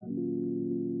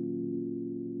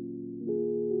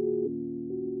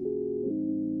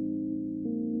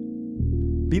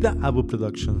Vida Abu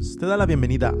Productions te da la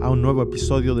bienvenida a un nuevo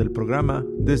episodio del programa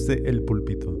Desde el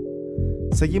Púlpito.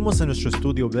 Seguimos en nuestro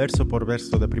estudio verso por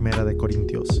verso de Primera de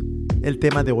Corintios. El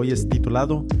tema de hoy es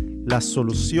titulado La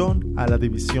solución a la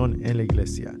división en la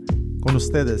Iglesia. Con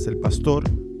ustedes el pastor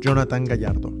Jonathan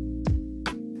Gallardo.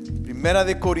 Primera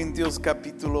de Corintios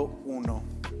capítulo 1.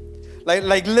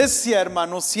 La iglesia,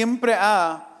 hermanos, siempre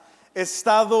ha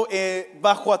estado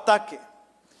bajo ataque.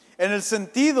 En el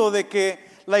sentido de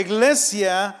que la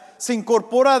iglesia se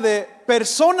incorpora de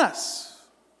personas,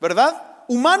 ¿verdad?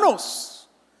 Humanos.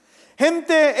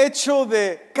 Gente hecho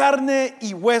de carne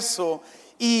y hueso.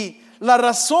 Y la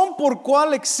razón por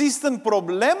cual existen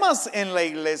problemas en la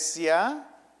iglesia,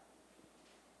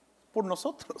 por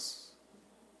nosotros.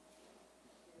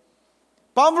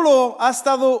 Pablo ha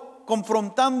estado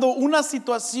confrontando una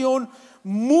situación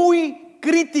muy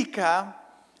crítica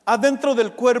adentro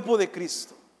del cuerpo de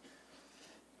Cristo.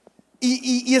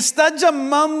 Y está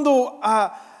llamando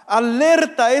a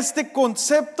alerta este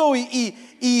concepto y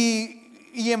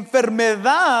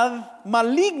enfermedad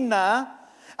maligna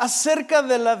acerca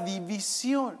de la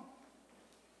división.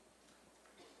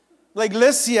 La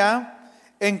iglesia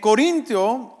en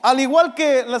Corintio, al igual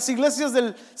que las iglesias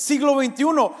del siglo XXI,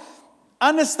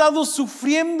 han estado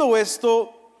sufriendo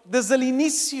esto desde el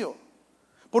inicio,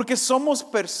 porque somos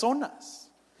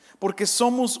personas, porque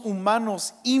somos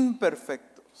humanos imperfectos.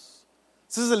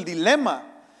 Ese es el dilema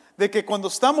de que cuando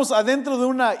estamos adentro de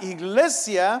una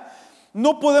iglesia,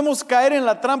 no podemos caer en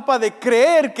la trampa de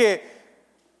creer que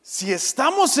si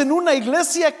estamos en una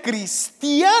iglesia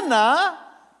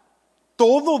cristiana,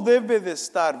 todo debe de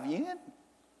estar bien.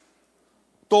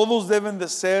 Todos deben de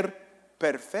ser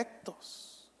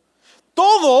perfectos.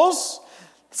 Todos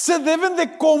se deben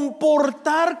de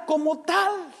comportar como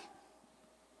tal.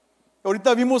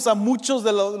 Ahorita vimos a muchos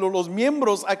de los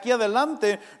miembros aquí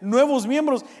adelante, nuevos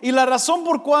miembros, y la razón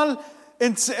por cual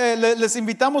les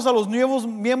invitamos a los nuevos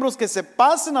miembros que se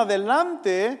pasen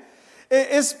adelante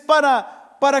es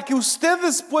para que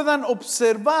ustedes puedan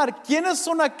observar quiénes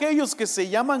son aquellos que se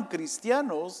llaman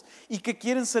cristianos y que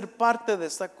quieren ser parte de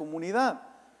esta comunidad.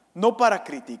 No para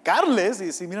criticarles y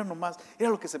decir, mira nomás, mira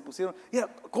lo que se pusieron, mira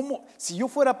cómo, si yo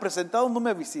fuera presentado no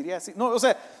me vestiría así. No, o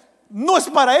sea, no es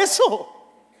para eso.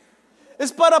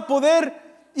 Es para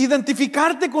poder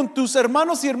identificarte con tus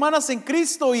hermanos y hermanas en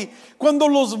Cristo, y cuando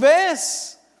los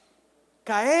ves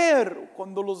caer,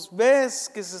 cuando los ves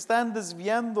que se están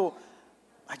desviando,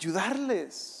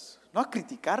 ayudarles, no a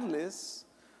criticarles,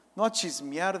 no a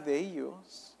chismear de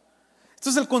ellos.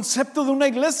 Esto es el concepto de una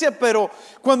iglesia, pero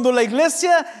cuando la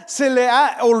iglesia se le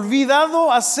ha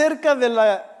olvidado acerca de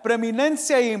la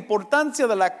preeminencia e importancia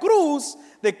de la cruz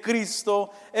de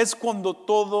Cristo, es cuando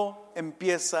todo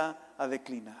empieza a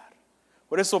declinar.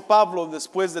 Por eso Pablo,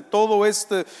 después de todo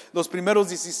los primeros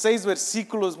 16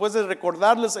 versículos, después de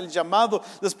recordarles el llamado,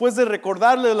 después de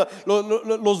recordarles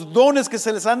los dones que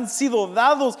se les han sido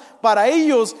dados para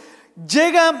ellos,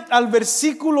 llega al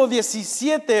versículo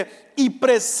 17 y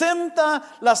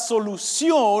presenta la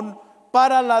solución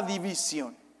para la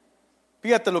división.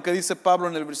 Fíjate lo que dice Pablo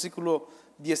en el versículo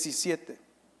 17.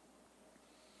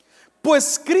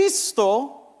 Pues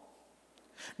Cristo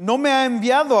no me ha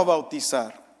enviado a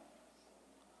bautizar,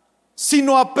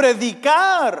 sino a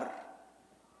predicar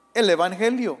el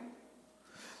Evangelio,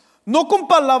 no con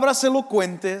palabras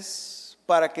elocuentes,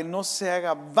 para que no se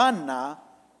haga vana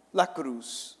la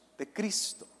cruz de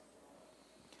Cristo.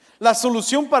 La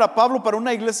solución para Pablo para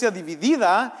una iglesia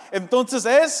dividida, entonces,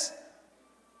 es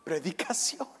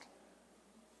predicación.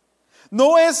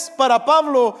 No es para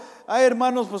Pablo, ay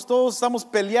hermanos, pues todos estamos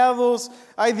peleados,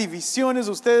 hay divisiones,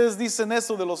 ustedes dicen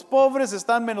eso de los pobres,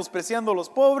 están menospreciando a los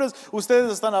pobres,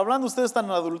 ustedes están hablando, ustedes están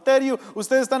en adulterio,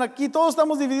 ustedes están aquí, todos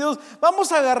estamos divididos.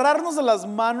 Vamos a agarrarnos de las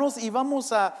manos y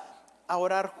vamos a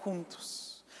orar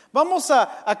juntos. Vamos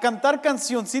a cantar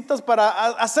cancioncitas para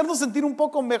hacernos sentir un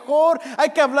poco mejor.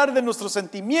 Hay que hablar de nuestros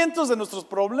sentimientos, de nuestros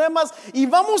problemas, y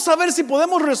vamos a ver si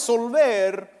podemos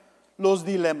resolver los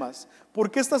dilemas. ¿Por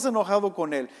qué estás enojado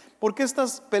con él? ¿Por qué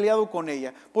estás peleado con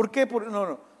ella? ¿Por qué?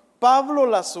 No. Pablo,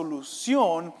 la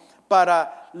solución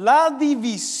para las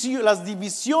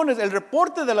divisiones, el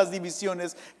reporte de las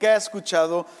divisiones que ha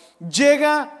escuchado,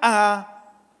 llega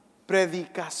a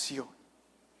predicación.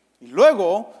 Y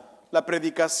luego la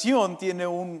predicación tiene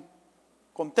un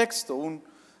contexto,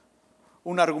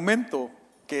 un argumento,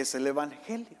 que es el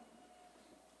Evangelio.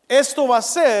 Esto va a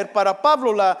ser para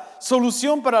Pablo la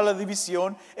solución para la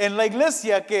división en la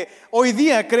iglesia, que hoy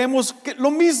día creemos que lo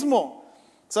mismo.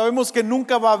 Sabemos que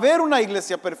nunca va a haber una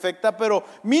iglesia perfecta, pero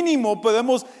mínimo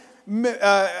podemos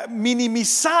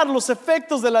minimizar los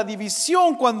efectos de la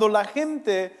división cuando la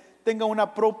gente tenga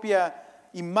una propia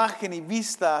imagen y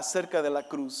vista acerca de la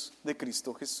cruz de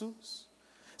Cristo Jesús.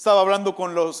 Estaba hablando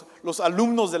con los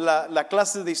alumnos de la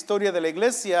clase de historia de la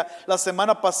iglesia la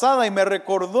semana pasada y me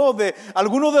recordó de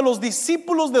algunos de los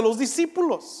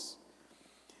discípulos.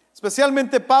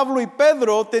 Especialmente Pablo y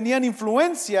Pedro tenían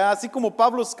influencia, así como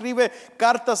Pablo escribe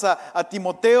cartas a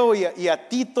Timoteo y a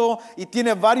Tito y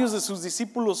tiene varios de sus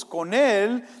discípulos con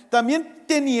él. También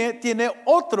tiene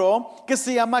otro que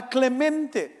se llama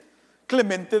Clemente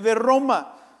de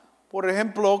Roma. Por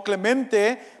ejemplo,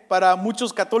 Clemente para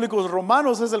muchos católicos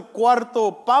romanos es el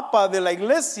cuarto papa de la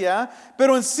iglesia,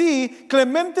 pero en sí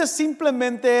Clemente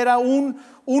simplemente era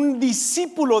un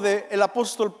discípulo del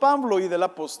apóstol Pablo y del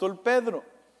apóstol Pedro.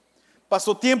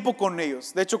 Pasó tiempo con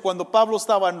ellos. De hecho, cuando Pablo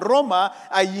estaba en Roma,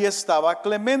 allí estaba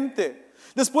Clemente.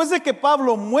 Después de que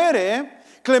Pablo muere,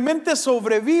 Clemente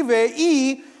sobrevive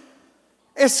y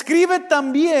escribe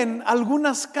también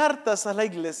algunas cartas a la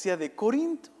iglesia de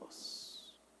Corintios.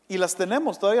 Y las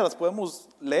tenemos, todavía las podemos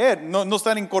leer. No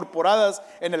están incorporadas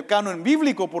en el canon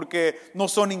bíblico porque no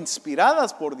son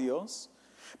inspiradas por Dios.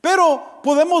 Pero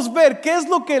podemos ver qué es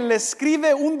lo que le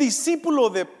escribe un discípulo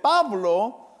de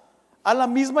Pablo a la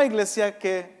misma iglesia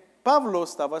que Pablo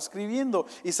estaba escribiendo.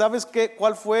 ¿Y sabes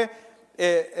cuál fue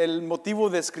el motivo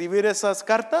de escribir esas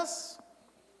cartas?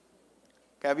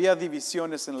 Que había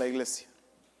divisiones en la iglesia.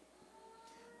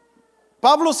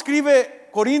 Pablo escribe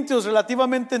Corintios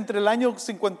relativamente entre el año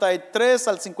 53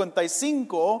 al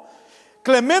 55.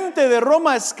 Clemente de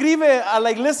Roma escribe a la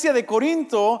iglesia de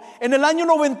Corinto en el año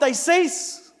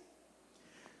 96.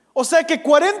 O sea que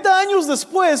 40 años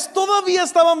después todavía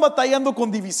estaban batallando con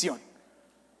división.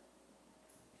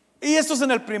 Y esto es en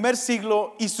el primer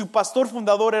siglo y su pastor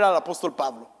fundador era el apóstol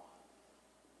Pablo.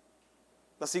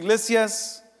 Las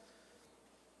iglesias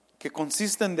que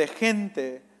consisten de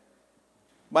gente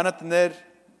van a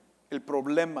tener el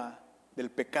problema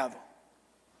del pecado.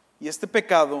 Y este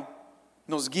pecado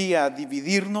nos guía a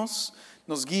dividirnos,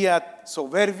 nos guía a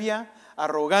soberbia,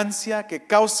 arrogancia, que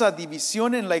causa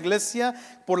división en la iglesia,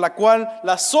 por la cual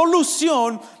la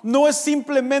solución no es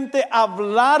simplemente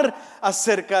hablar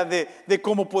acerca de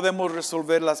cómo podemos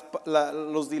resolver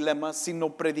los dilemas,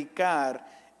 sino predicar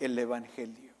el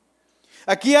Evangelio.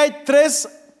 Aquí hay 3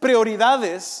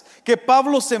 prioridades que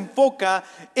Pablo se enfoca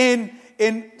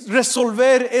en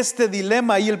resolver este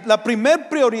dilema, y la primera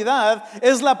prioridad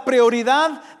es la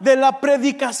prioridad de la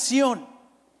predicación.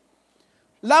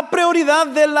 La prioridad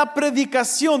de la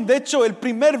predicación. De hecho, el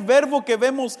primer verbo que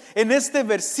vemos en este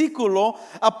versículo,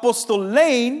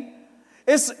 apostolein,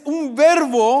 es un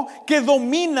verbo que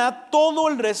domina todo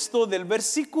el resto del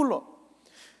versículo.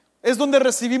 Es donde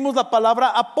recibimos la palabra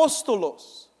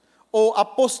apóstolos o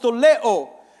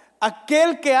apostoleo,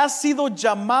 aquel que ha sido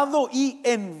llamado y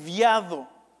enviado.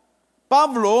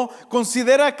 Pablo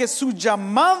considera que su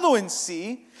llamado en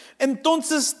sí,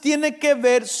 entonces tiene que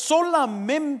ver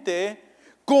solamente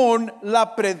con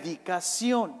la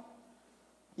predicación.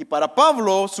 Y para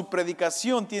Pablo, su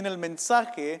predicación tiene el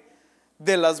mensaje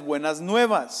de las buenas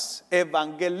nuevas,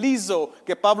 evangelizo,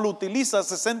 que Pablo utiliza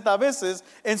 60 veces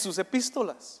en sus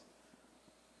epístolas.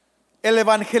 El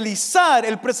evangelizar,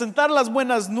 el presentar las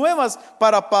buenas nuevas,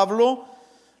 para Pablo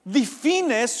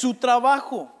define su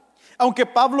trabajo. Aunque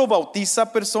Pablo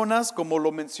bautiza personas, como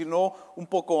lo mencionó un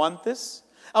poco antes,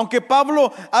 aunque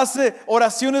Pablo hace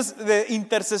oraciones de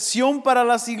intercesión para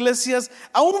las iglesias,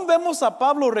 aún vemos a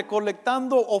Pablo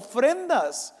recolectando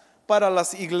ofrendas para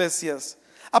las iglesias.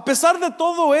 A pesar de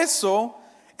todo eso,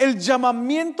 el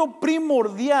llamamiento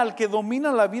primordial que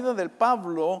domina la vida del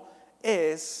Pablo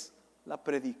es la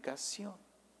predicación.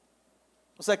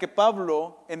 O sea que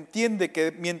Pablo entiende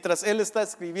que mientras él está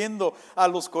escribiendo a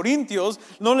los corintios,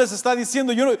 no les está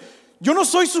diciendo, yo no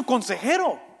soy su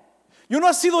consejero. Yo no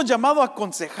he sido llamado a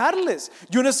aconsejarles.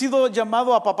 Yo no he sido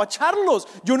llamado a apapacharlos.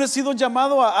 Yo no he sido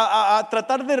llamado a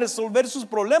tratar de resolver sus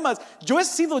problemas. Yo he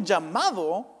sido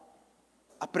llamado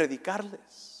a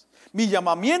predicarles. Mi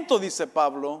llamamiento, dice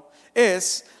Pablo,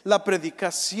 es la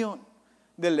predicación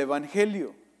del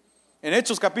Evangelio. En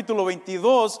Hechos capítulo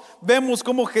 22 vemos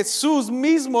cómo Jesús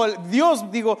mismo,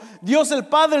 Dios el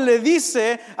Padre le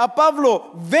dice a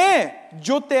Pablo, ve,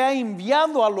 yo te he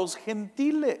enviado a los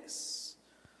gentiles.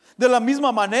 De la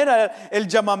misma manera, el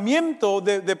llamamiento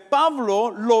de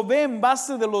Pablo lo ve en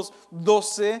base de los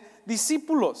 12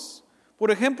 discípulos.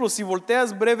 Por ejemplo, si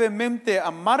volteas brevemente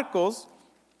a Marcos,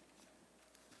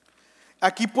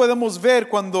 aquí podemos ver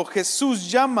cuando Jesús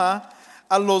llama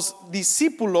a los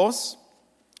discípulos.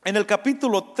 En el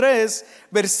capítulo 3,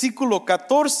 versículo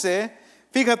 14,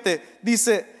 fíjate,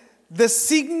 dice,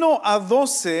 designó a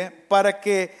 12 para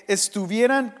que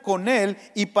estuvieran con él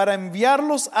y para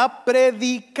enviarlos a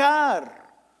predicar.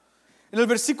 En el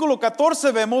versículo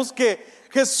 14 vemos que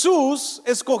Jesús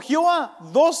escogió a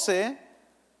 12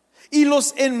 y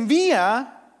los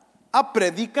envía a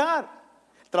predicar.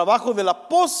 El trabajo del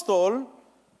apóstol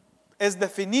es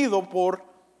definido por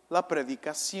la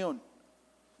predicación.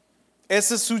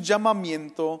 Ese es su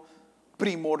llamamiento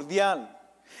primordial.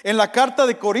 En la carta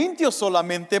de Corintios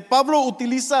solamente, Pablo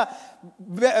utiliza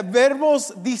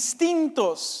verbos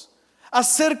distintos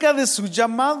acerca de su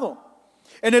llamado.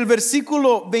 En el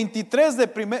versículo 23 de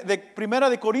Primera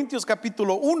de Corintios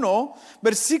capítulo 1,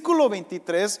 versículo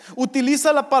 23,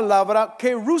 utiliza la palabra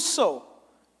keruso.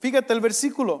 Fíjate el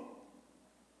versículo.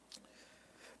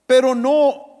 Pero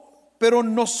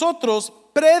nosotros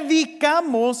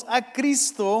predicamos a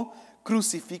Cristo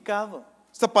crucificado.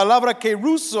 Esta palabra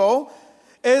keruso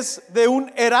es de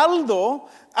un heraldo,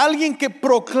 alguien que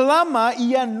proclama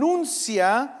y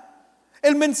anuncia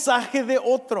el mensaje de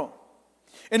otro.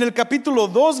 En el capítulo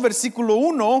 2, versículo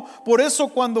 1, por eso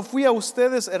cuando fui a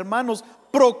ustedes, hermanos,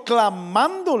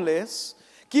 proclamándoles,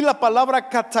 aquí la palabra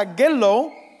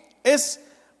katagelo es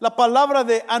la palabra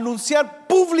de anunciar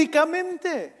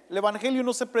públicamente. El Evangelio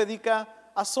no se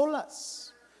predica a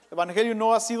solas. El Evangelio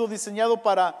no ha sido diseñado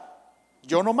para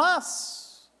yo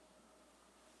nomás.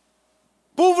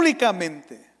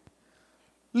 Públicamente.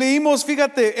 Leímos,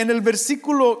 fíjate, en el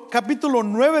capítulo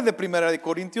 9 de Primera de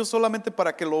Corintios, solamente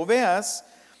para que lo veas,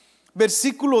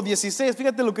 versículo 16,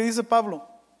 fíjate lo que dice Pablo.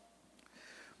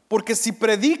 Porque si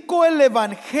predico el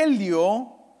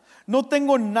Evangelio, no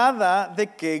tengo nada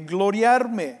de qué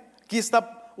gloriarme. Aquí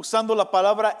está usando la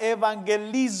palabra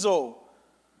evangelizo,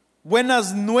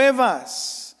 buenas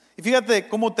nuevas. Y fíjate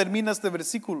cómo termina este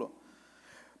versículo.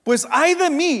 Pues ay de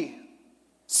mí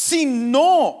si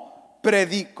no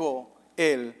predico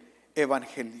el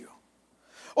Evangelio.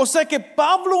 O sea que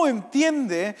Pablo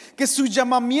entiende que su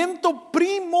llamamiento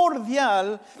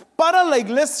primordial para la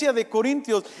iglesia de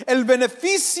Corintios, el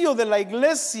beneficio de la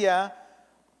iglesia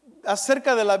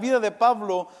acerca de la vida de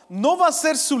Pablo, no va a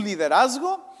ser su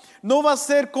liderazgo, no va a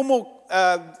ser como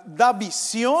da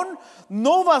visión,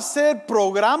 no va a ser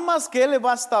programas que él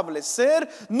va a establecer,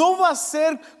 no va a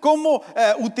ser cómo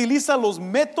utiliza los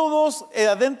métodos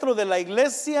dentro de la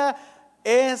iglesia,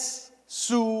 es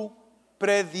su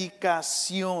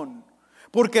predicación,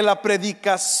 porque la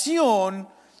predicación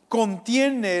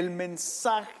contiene el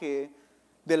mensaje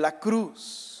de la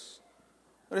cruz.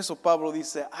 Por eso Pablo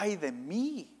dice, ay de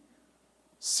mí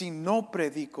si no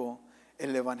predico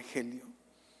el Evangelio.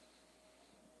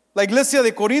 La iglesia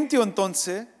de Corintio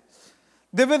entonces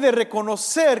debe de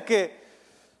reconocer que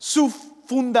su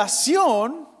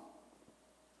fundación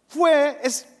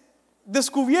es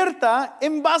descubierta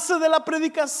en base de la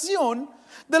predicación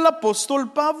del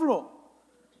apóstol Pablo.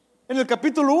 En el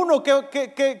capítulo 1,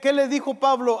 ¿qué le dijo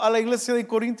Pablo a la iglesia de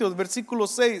Corintios? Versículo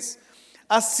 6.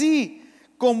 Así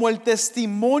como el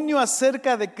testimonio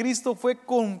acerca de Cristo fue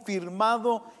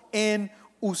confirmado en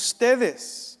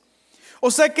ustedes. O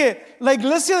sea que la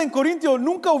iglesia de Corintios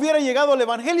nunca hubiera llegado al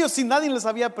Evangelio si nadie les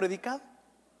había predicado.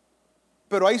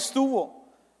 Pero ahí estuvo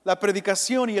la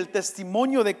predicación y el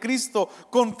testimonio de Cristo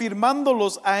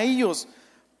confirmándolos a ellos.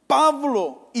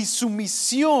 Pablo y su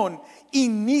misión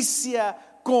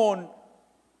inicia con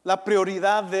la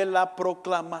prioridad de la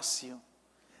proclamación,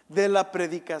 de la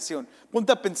predicación.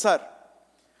 Ponte a pensar,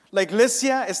 la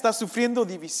iglesia está sufriendo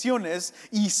divisiones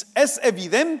y es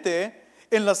evidente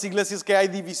en las iglesias que hay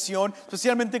división,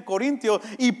 especialmente en Corintios.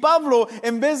 Y Pablo,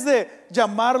 en vez de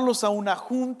llamarlos a una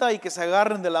junta y que se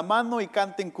agarren de la mano y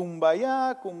canten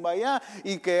kumbaya, kumbaya,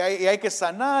 y que hay que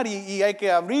sanar y hay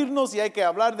que abrirnos y hay que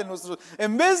hablar de nuestros,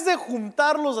 en vez de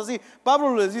juntarlos así,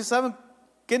 Pablo les dice, ¿saben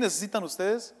qué necesitan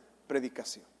ustedes?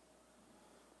 Predicación.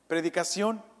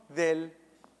 Predicación del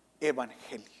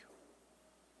Evangelio.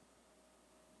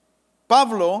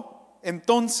 Pablo,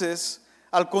 entonces,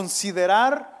 al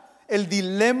considerar el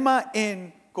dilema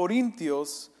en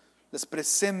Corintios, les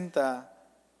presenta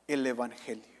el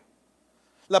Evangelio.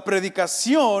 La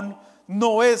predicación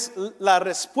no es la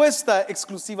respuesta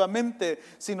exclusivamente,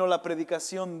 sino la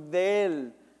predicación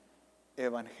del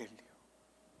Evangelio.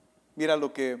 Mira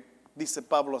lo que dice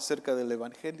Pablo acerca del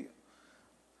Evangelio.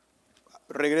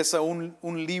 Regresa un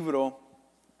libro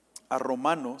a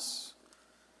Romanos.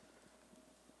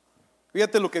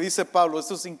 Fíjate lo que dice Pablo,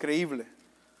 esto es increíble.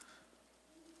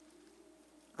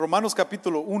 Romanos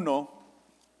capítulo 1,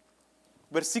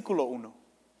 versículo 1.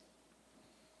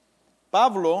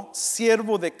 Pablo,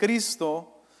 siervo de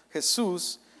Cristo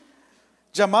Jesús,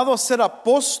 llamado a ser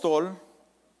apóstol,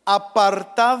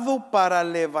 apartado para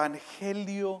el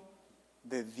Evangelio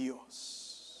de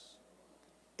Dios.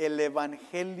 El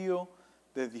Evangelio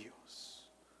de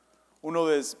Dios. Uno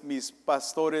de mis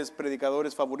pastores,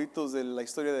 predicadores favoritos de la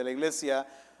historia de la iglesia,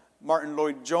 Martin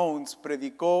Lloyd Jones,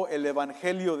 predicó el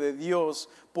Evangelio de Dios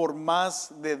por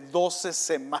más de 12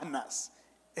 semanas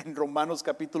en Romanos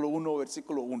capítulo 1,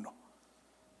 versículo 1.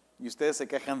 Y ustedes se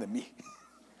quejan de mí.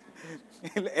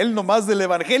 Él nomás del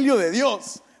Evangelio de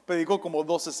Dios predicó como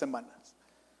 12 semanas.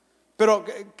 Pero,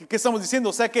 ¿qué estamos diciendo?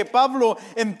 O sea que Pablo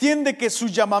entiende que su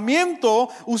llamamiento,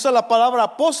 usa la palabra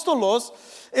apóstolos,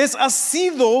 ha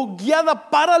sido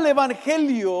guiada para el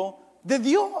Evangelio de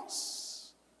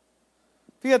Dios.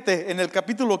 Fíjate, en el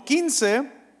capítulo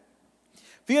 15,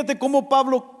 fíjate cómo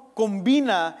Pablo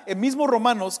combina, el mismo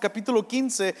Romanos capítulo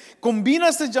 15, combina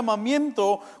este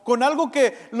llamamiento con algo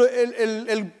que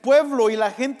el pueblo y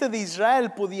la gente de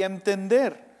Israel podía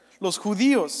entender, los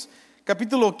judíos.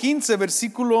 Capítulo 15,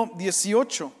 versículo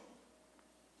 18.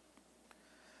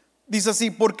 Dice así: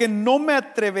 porque no me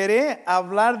atreveré a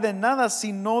hablar de nada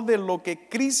sino de lo que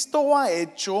Cristo ha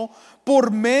hecho por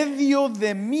medio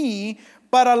de mí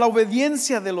para la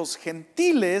obediencia de los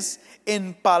gentiles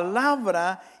en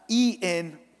palabra y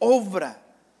en obra.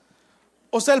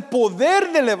 O sea, el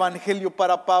poder del Evangelio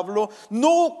para Pablo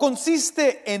no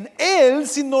consiste en él,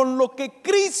 sino en lo que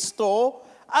Cristo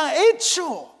ha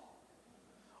hecho.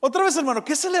 Otra vez, hermano,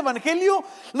 ¿qué es el Evangelio?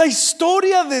 La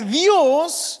historia de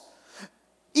Dios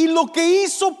y lo que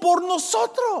hizo por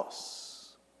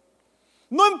nosotros.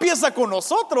 No empieza con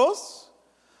nosotros.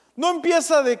 No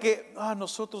empieza de que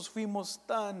nosotros fuimos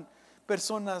tan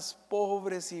personas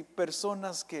pobres y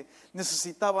personas que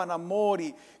necesitaban amor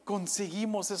y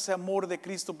conseguimos ese amor de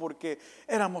Cristo porque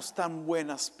éramos tan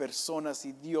buenas personas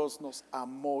y Dios nos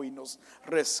amó y nos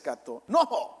rescató.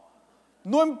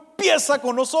 No empieza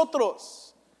con nosotros.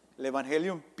 El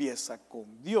Evangelio empieza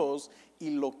con Dios y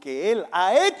lo que Él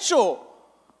ha hecho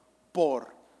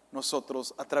por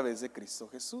nosotros a través de Cristo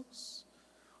Jesús.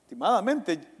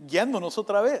 Últimamente, guiándonos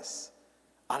otra vez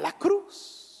a la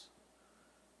cruz.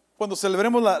 Cuando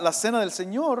celebremos la cena del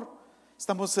Señor,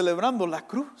 estamos celebrando la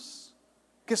cruz.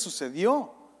 ¿Qué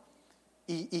sucedió?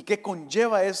 ¿Y qué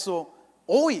conlleva eso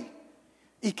hoy?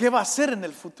 ¿Y qué va a hacer en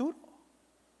el futuro?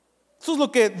 Eso es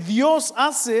lo que Dios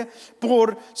hace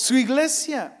por su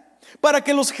iglesia. Para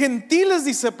que los gentiles,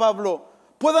 dice Pablo,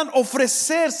 puedan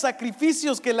ofrecer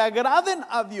sacrificios que le agraden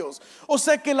a Dios. O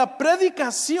sea que la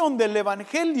predicación del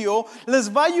Evangelio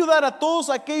les va a ayudar a todos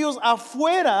aquellos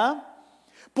afuera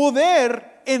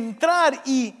poder entrar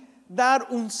y dar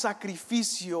un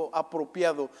sacrificio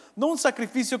apropiado. No un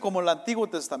sacrificio como el Antiguo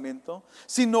Testamento,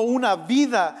 sino una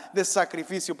vida de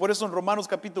sacrificio. Por eso en Romanos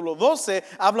capítulo 12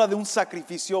 habla de un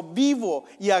sacrificio vivo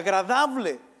y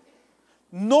agradable.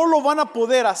 No lo van a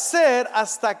poder hacer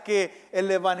hasta que el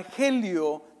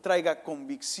Evangelio traiga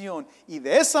convicción y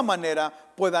de esa manera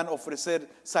puedan ofrecer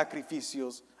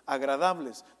sacrificios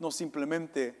agradables, no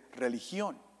simplemente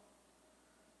religión.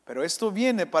 Pero esto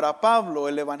viene para Pablo,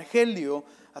 el Evangelio,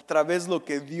 a través de lo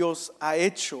que Dios ha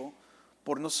hecho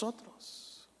por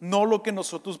nosotros, no lo que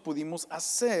nosotros pudimos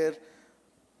hacer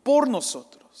por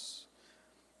nosotros.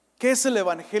 ¿Qué es el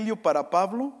Evangelio para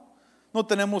Pablo? No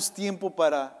tenemos tiempo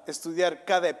para estudiar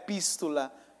cada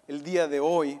epístola el día de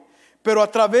hoy, pero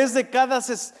a través de cada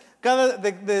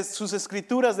de sus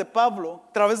escrituras de Pablo,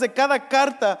 a través de cada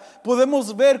carta,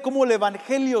 podemos ver cómo el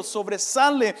Evangelio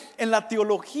sobresale en la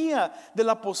teología del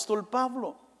apóstol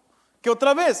Pablo, que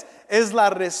otra vez es la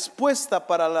respuesta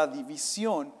para la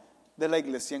división de la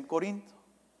iglesia en Corinto.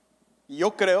 Y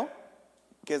yo creo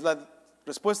que es la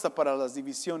respuesta para las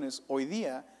divisiones hoy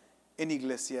día en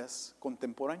iglesias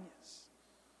contemporáneas.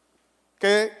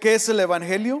 ¿Qué es el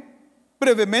Evangelio?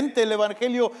 Brevemente, el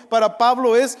Evangelio para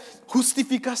Pablo es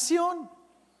justificación,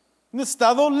 un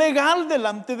estado legal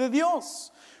delante de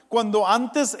Dios. Cuando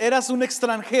antes eras un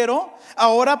extranjero,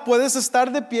 ahora puedes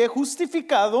estar de pie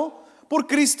justificado por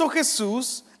Cristo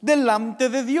Jesús delante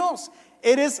de Dios.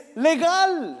 Eres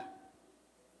legal.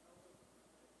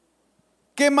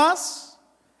 ¿Qué más?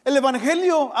 El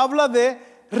Evangelio habla de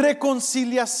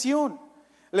reconciliación.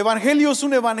 El Evangelio es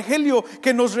un evangelio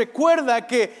que nos recuerda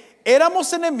que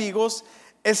éramos enemigos,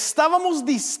 estábamos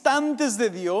distantes de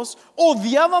Dios,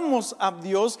 odiábamos a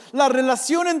Dios, la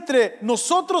relación entre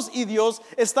nosotros y Dios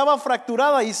estaba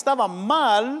fracturada y estaba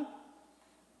mal,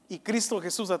 y Cristo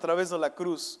Jesús a través de la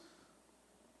cruz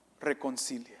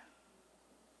reconcilia,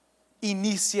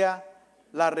 inicia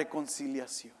la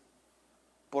reconciliación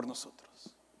por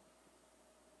nosotros.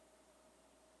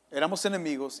 Éramos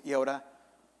enemigos y ahora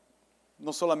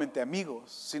no solamente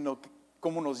amigos, sino que,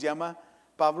 como nos llama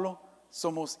Pablo,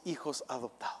 somos hijos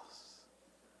adoptados.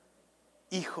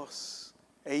 Hijos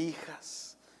e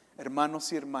hijas,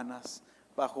 hermanos y hermanas,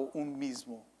 bajo un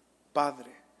mismo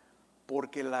Padre.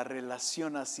 Porque la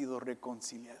relación ha sido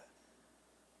reconciliada,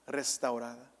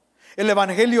 restaurada. El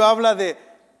Evangelio habla de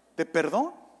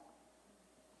perdón.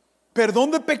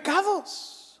 Perdón de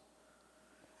pecados.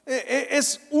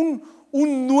 Es un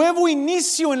nuevo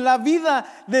inicio en la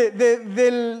vida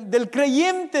del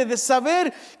creyente, de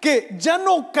saber que ya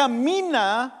no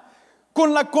camina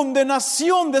con la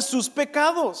condenación de sus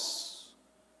pecados.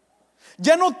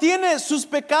 Ya no tiene sus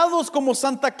pecados como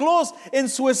Santa Claus en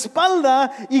su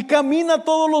espalda y camina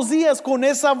todos los días con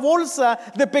esa bolsa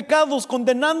de pecados,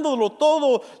 condenándolo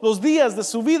todos los días de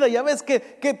su vida. Ya ves qué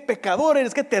pecador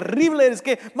eres, qué terrible eres,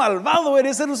 qué malvado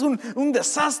eres un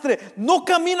desastre. No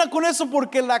camina con eso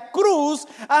porque la cruz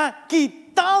ha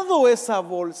quitado esa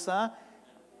bolsa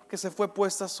que se fue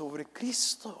puesta sobre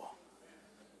Cristo.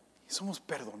 Y somos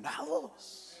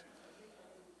perdonados.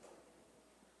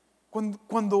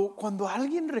 Cuando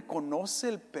alguien reconoce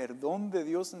el perdón de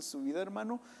Dios en su vida,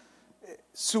 hermano,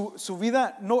 su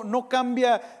vida no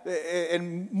cambia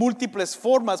en múltiples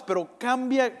formas, pero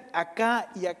cambia acá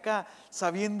y acá,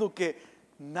 sabiendo que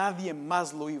nadie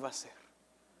más lo iba a hacer.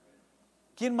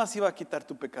 ¿Quién más iba a quitar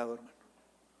tu pecado, hermano?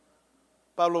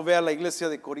 Pablo ve a la iglesia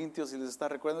de Corintios y les está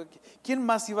recordando, ¿quién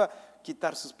más iba a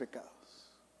quitar sus pecados?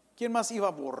 ¿Quién más iba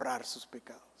a borrar sus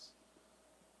pecados?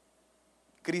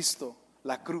 Cristo.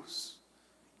 La cruz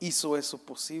hizo eso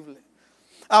posible.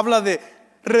 Habla de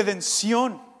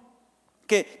redención,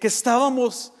 que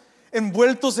estábamos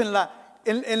envueltos en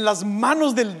las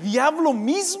manos del diablo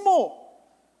mismo.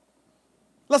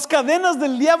 Las cadenas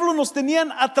del diablo nos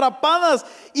tenían atrapadas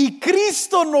y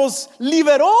Cristo nos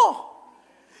liberó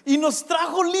y nos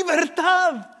trajo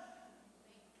libertad.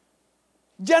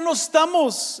 Ya no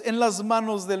estamos en las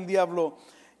manos del diablo,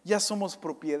 ya somos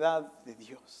propiedad de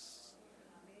Dios.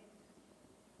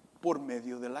 Por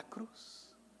medio de la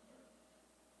cruz.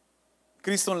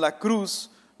 Cristo en la cruz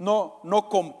no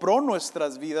compró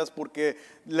nuestras vidas porque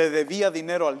le debía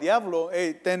dinero al diablo.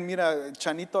 Hey, mira,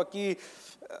 Chanito aquí,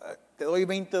 te doy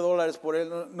 $20 por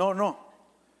él. No.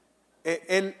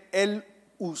 Él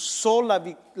usó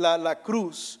la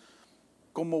cruz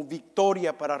como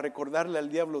victoria para recordarle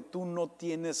al diablo: tú no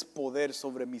tienes poder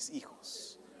sobre mis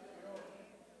hijos.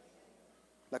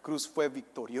 La cruz fue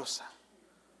victoriosa.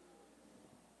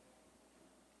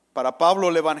 Para Pablo,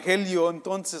 el Evangelio,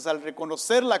 entonces, al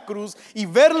reconocer la cruz y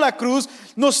ver la cruz,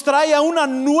 nos trae a una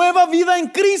nueva vida en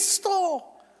Cristo.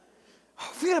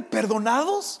 Fíjate,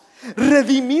 perdonados,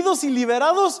 redimidos y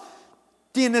liberados,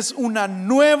 tienes una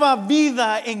nueva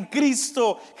vida en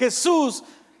Cristo Jesús.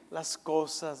 Las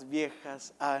cosas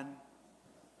viejas han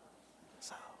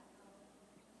pasado.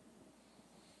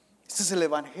 Este es el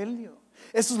Evangelio.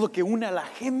 Eso es lo que une a la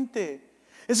gente.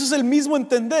 Eso es el mismo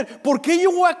entender. ¿Por qué yo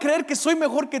voy a creer que soy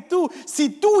mejor que tú? Si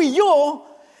tú y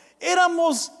yo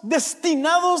éramos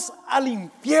destinados al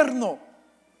infierno,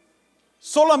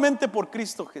 solamente por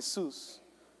Cristo Jesús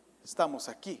estamos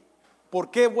aquí. ¿Por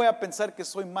qué voy a pensar que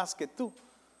soy más que tú?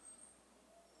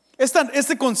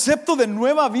 Este concepto de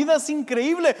nueva vida es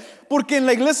increíble, porque en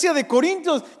la iglesia de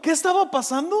Corintios, ¿qué estaba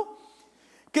pasando?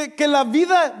 Que la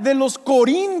vida de los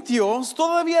corintios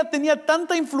todavía tenía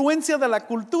tanta influencia de la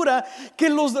cultura que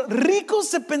los ricos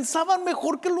se pensaban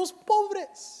mejor que los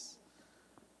pobres.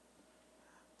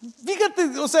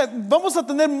 Fíjate, o sea, vamos a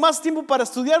tener más tiempo para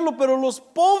estudiarlo, pero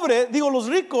los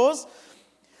ricos,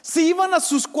 se iban a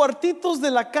sus cuartitos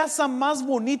de la casa más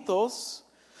bonitos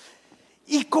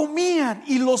y comían,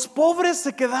 y los pobres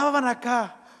se quedaban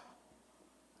acá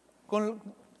con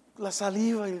la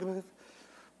saliva y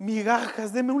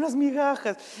migajas, deme unas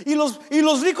migajas. Y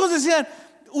los ricos decían: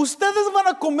 ustedes van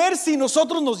a comer si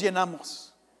nosotros nos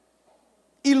llenamos,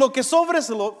 y lo que sobre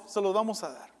se lo vamos a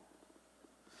dar.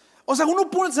 O sea, uno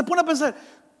se pone a pensar: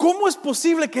 ¿cómo es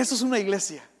posible que eso es una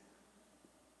iglesia?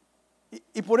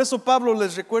 Y por eso Pablo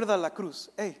les recuerda la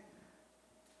cruz. Hey,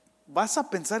 ¿vas a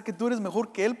pensar que tú eres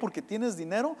mejor que él porque tienes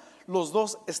dinero? Los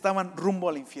dos estaban rumbo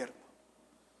al infierno,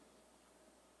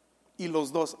 y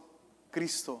los dos,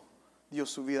 Cristo dio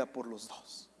su vida por los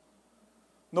dos.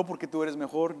 No porque tú eres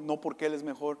mejor, no porque él es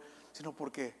mejor, sino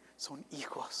porque son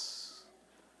hijos.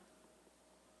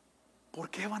 ¿Por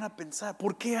qué van a pensar?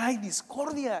 ¿Por qué hay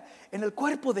discordia en el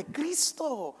cuerpo de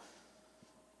Cristo?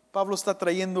 Pablo está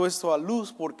trayendo esto a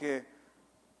luz porque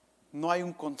no hay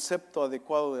un concepto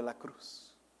adecuado de la cruz.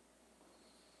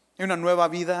 Hay una nueva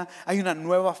vida, hay una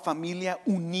nueva familia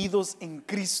unidos en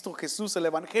Cristo Jesús. El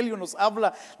Evangelio nos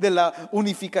habla de la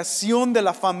unificación de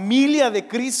la familia de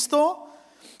Cristo.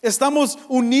 Estamos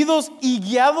unidos y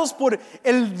guiados por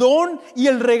el don y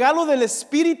el regalo del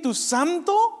Espíritu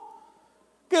Santo.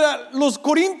 Que los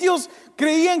corintios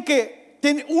creían que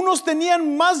unos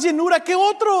tenían más llenura que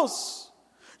otros.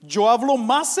 Yo hablo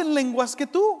más en lenguas que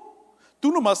tú.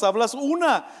 Tú nomás hablas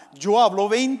una, yo hablo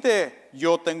 20.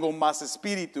 Yo tengo más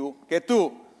espíritu que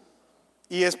tú.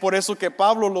 Y es por eso que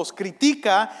Pablo los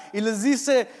critica y les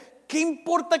dice: ¿qué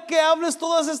importa que hables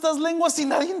todas estas lenguas si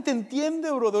nadie te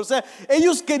entiende, brother? O sea,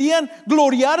 ellos querían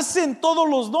gloriarse en todos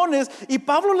los dones y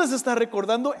Pablo les está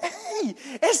recordando: hey,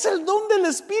 es el don del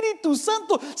Espíritu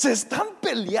Santo. Se están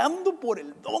peleando por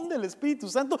el don del Espíritu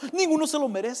Santo. Ninguno se lo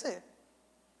merece.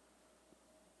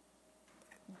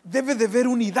 Debe de haber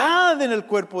unidad en el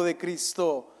cuerpo de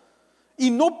Cristo y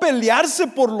no pelearse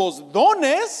por los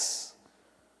dones,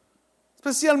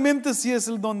 especialmente si es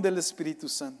el don del Espíritu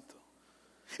Santo.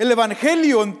 El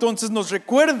Evangelio entonces nos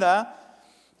recuerda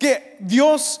que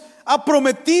Dios ha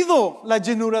prometido la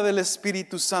llenura del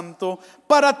Espíritu Santo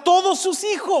para todos sus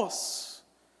hijos,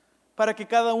 para que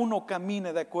cada uno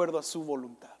camine de acuerdo a su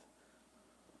voluntad.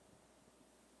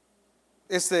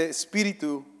 Este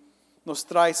Espíritu nos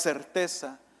trae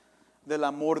certeza del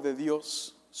amor de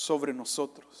Dios sobre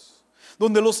nosotros,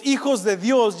 donde los hijos de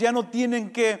Dios ya no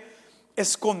tienen que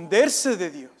esconderse de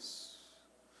Dios,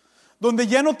 donde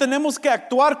ya no tenemos que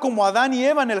actuar como Adán y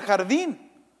Eva en el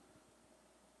jardín.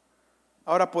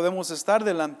 Ahora podemos estar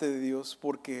delante de Dios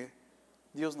porque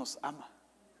Dios nos ama.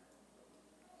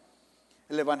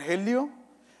 El Evangelio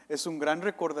es un gran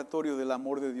recordatorio del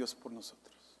amor de Dios por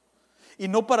nosotros, y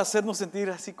no para hacernos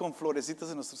sentir así con florecitas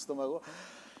en nuestro estómago.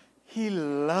 He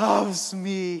loves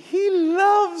me, He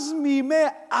loves me, me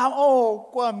ama. Oh,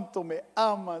 cuánto me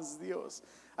amas, Dios.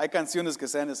 Hay canciones que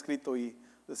se han escrito y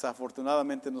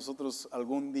desafortunadamente nosotros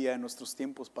algún día en nuestros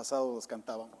tiempos pasados las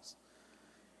cantábamos.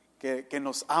 Que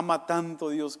nos ama tanto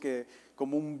Dios que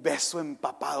como un beso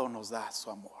empapado nos da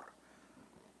su amor.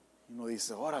 Uno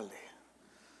dice: órale,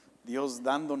 Dios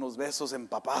dándonos besos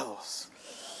empapados.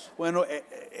 Bueno,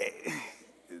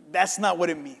 that's not what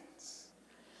it means.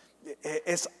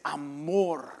 Es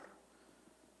amor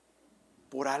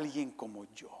por alguien como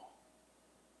yo,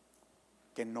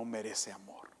 que no merece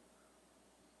amor.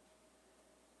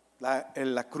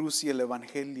 La cruz y el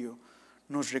Evangelio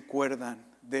nos recuerdan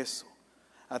de eso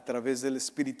a través del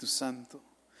Espíritu Santo,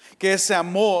 que ese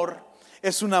amor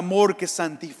es un amor que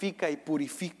santifica y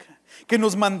purifica, que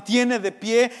nos mantiene de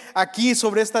pie aquí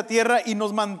sobre esta tierra y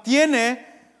nos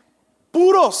mantiene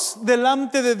puros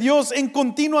delante de Dios en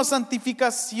continua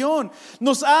santificación.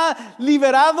 Nos ha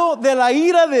liberado de la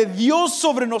ira de Dios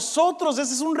sobre nosotros.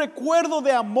 Ese es un recuerdo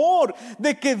de amor,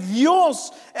 de que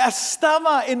Dios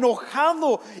estaba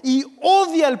enojado y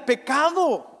odia el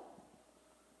pecado,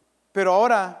 pero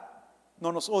ahora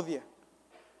no nos odia.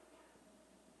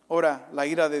 Ahora la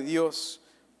ira de Dios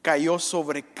cayó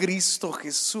sobre Cristo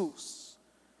Jesús.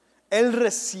 Él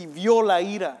recibió la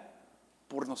ira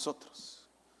por nosotros.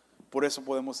 Por eso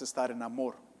podemos estar en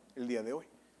amor el día de hoy.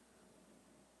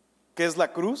 ¿Qué es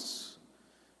la cruz?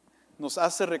 Nos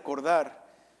hace recordar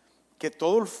que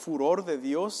todo el furor de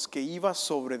Dios que iba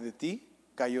sobre de ti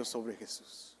cayó sobre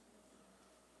Jesús.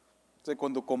 Entonces,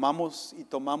 cuando comamos y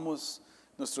tomamos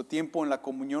nuestro tiempo en la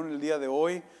comunión el día de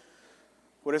hoy,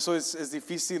 por eso es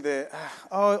difícil de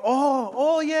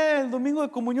el domingo de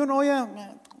comunión,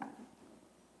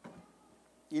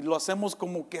 y lo hacemos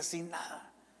como que sin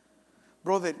nada.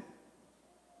 Brother,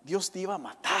 Dios te iba a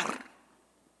matar.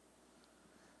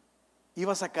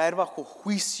 Ibas a caer bajo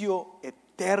juicio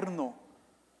eterno,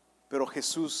 pero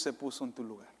Jesús se puso en tu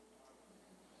lugar.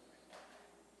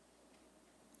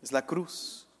 Es la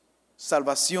cruz,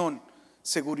 salvación,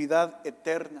 seguridad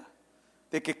eterna,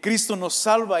 de que Cristo nos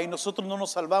salva y nosotros no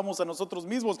nos salvamos a nosotros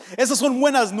mismos. Esas son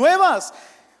buenas nuevas.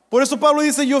 Por eso Pablo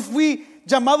dice: yo fui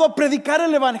llamado a predicar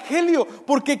el Evangelio,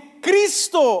 porque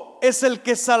Cristo es el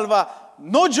que salva.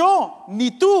 No yo,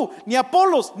 ni tú, ni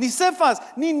Apolos, ni Cefas,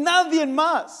 ni nadie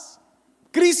más.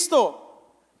 Cristo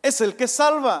es el que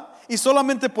salva, y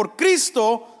solamente por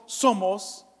Cristo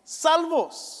somos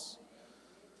salvos.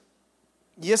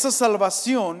 Y esa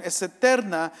salvación es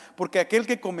eterna, porque aquel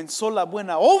que comenzó la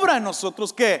buena obra en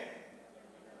nosotros, ¿qué?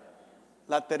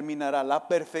 La terminará, la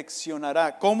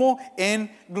perfeccionará. ¿Cómo?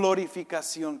 En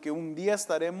glorificación, que un día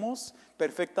estaremos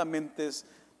perfectamente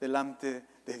delante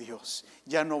de Dios.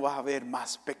 Ya no va a haber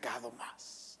más pecado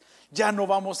más. Ya no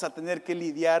vamos a tener que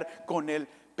lidiar con el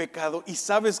pecado. Y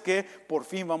 ¿sabes qué? Por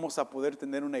fin vamos a poder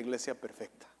tener una iglesia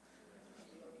perfecta.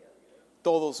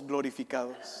 Todos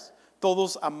glorificados,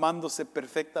 todos amándose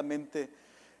perfectamente.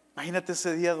 Imagínate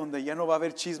ese día donde ya no va a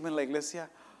haber chisme en la iglesia.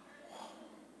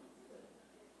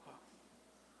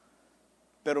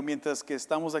 Pero mientras que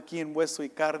estamos aquí en hueso y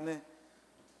carne,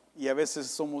 y a veces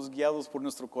somos guiados por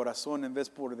nuestro corazón en vez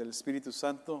por el Espíritu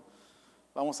Santo,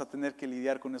 vamos a tener que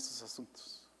lidiar con estos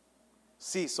asuntos.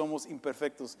 Sí, somos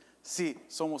imperfectos. Sí,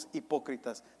 somos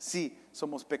hipócritas. Sí,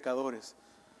 somos pecadores.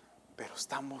 Pero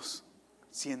estamos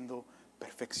siendo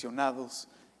perfeccionados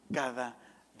cada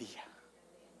día.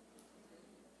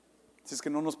 Así es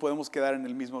que no nos podemos quedar en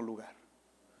el mismo lugar.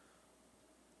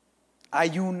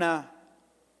 Hay una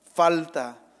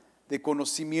falta de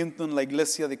conocimiento en la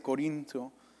iglesia de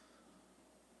Corinto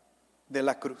de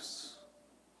la cruz.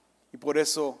 Y por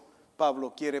eso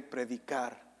Pablo quiere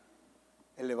predicar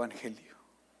el Evangelio.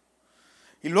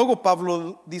 Y luego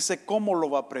Pablo dice cómo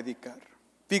lo va a predicar.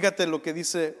 Fíjate lo que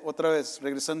dice otra vez,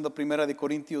 regresando a 1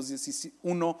 Corintios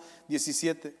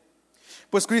 1:17.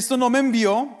 Pues Cristo no me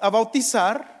envió a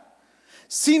bautizar,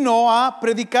 sino a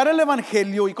predicar el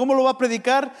Evangelio. ¿Y cómo lo va a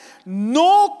predicar?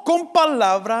 No con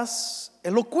palabras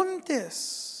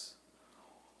elocuentes.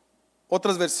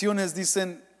 Otras versiones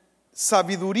dicen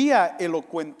sabiduría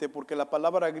elocuente, porque la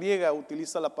palabra griega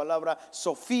utiliza la palabra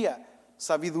sofía,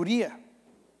 sabiduría.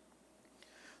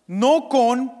 No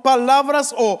con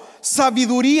palabras o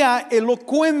sabiduría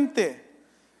elocuente.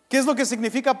 ¿Qué es lo que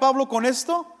significa Pablo con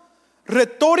esto?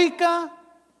 Retórica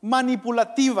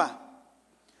manipulativa.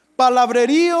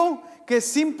 Palabrerío que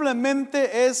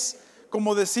simplemente es,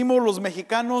 como decimos los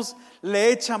mexicanos,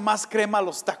 le echa más crema a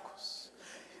los tacos.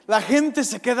 La gente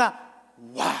se queda,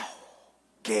 wow,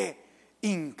 qué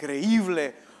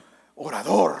increíble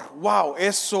orador, wow,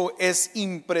 eso es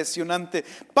impresionante.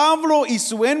 Pablo y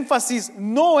su énfasis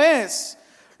no es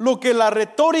lo que la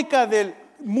retórica del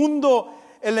mundo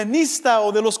helenista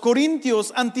o de los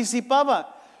corintios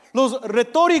anticipaba. Los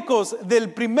retóricos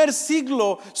del primer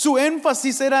siglo, su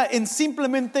énfasis era en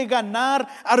simplemente ganar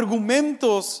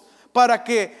argumentos para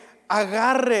que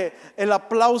agarre el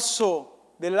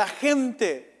aplauso de la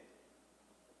gente.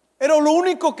 Era lo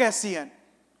único que hacían.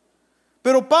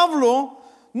 Pero Pablo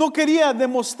no quería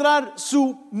demostrar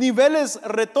sus niveles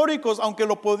retóricos, aunque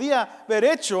lo podía haber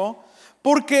hecho,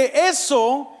 porque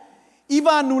eso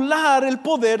iba a anular el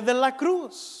poder de la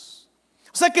cruz.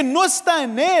 O sea que no está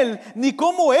en él ni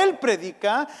cómo él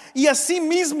predica, y así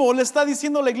mismo le está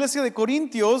diciendo a la iglesia de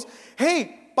Corintios: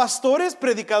 hey, pastores,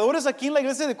 predicadores aquí en la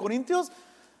iglesia de Corintios,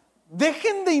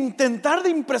 dejen de intentar de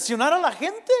impresionar a la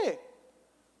gente.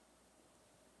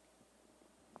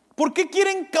 ¿Por qué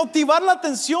quieren cautivar la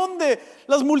atención de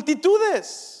las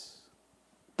multitudes?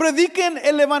 Prediquen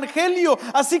el Evangelio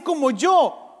así como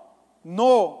yo,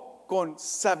 no con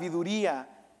sabiduría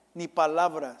ni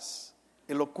palabras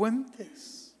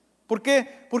elocuentes. ¿Por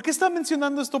qué? ¿Por qué está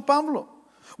mencionando esto Pablo?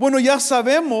 Bueno, ya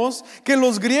sabemos que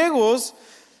los griegos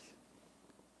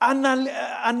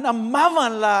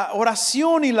amaban la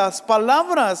oración y las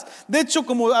palabras. De hecho,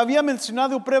 como había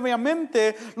mencionado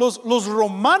previamente, los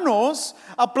romanos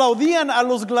aplaudían a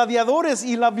los gladiadores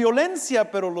y la violencia,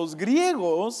 pero los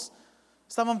griegos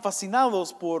estaban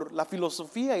fascinados por la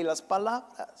filosofía y las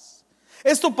palabras.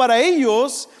 Esto para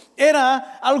ellos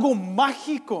era algo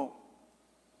mágico.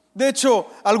 De hecho,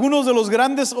 algunos de los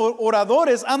grandes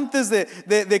oradores antes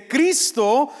de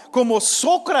Cristo, como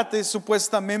Sócrates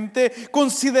supuestamente,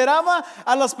 consideraba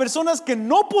a las personas que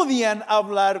no podían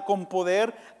hablar con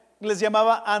poder, les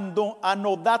llamaba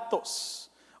anodatos,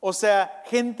 o sea,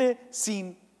 gente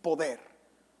sin poder,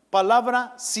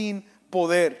 palabra sin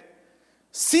poder.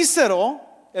 Cícero,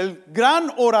 el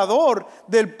gran orador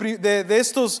de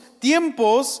estos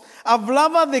tiempos,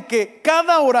 hablaba de que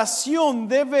cada oración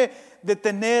debe de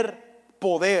tener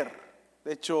poder.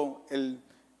 De hecho,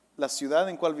 la ciudad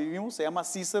en cual vivimos se llama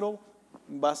Cícero,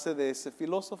 en base de ese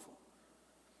filósofo.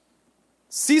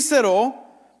 Cícero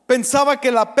pensaba que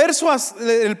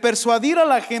el persuadir a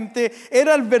la gente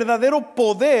era el verdadero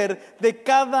poder de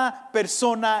cada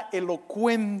persona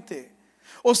elocuente.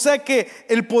 O sea que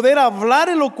el poder hablar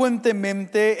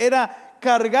elocuentemente era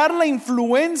cargar la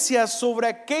influencia sobre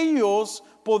aquellos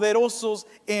poderosos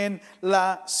en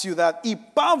la ciudad. Y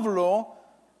Pablo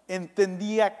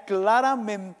entendía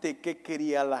claramente qué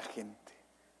quería la gente.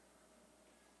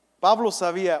 Pablo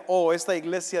sabía, esta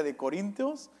iglesia de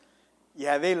Corintios,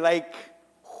 yeah, they like,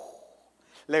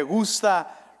 le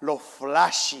gusta lo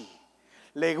flashy,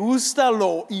 le gusta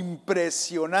lo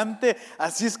impresionante,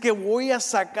 así es que voy a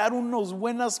sacar unas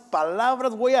buenas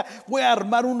palabras, voy a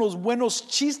armar unos buenos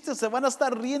chistes, se van a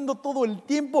estar riendo todo el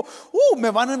tiempo,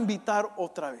 me van a invitar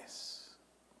otra vez.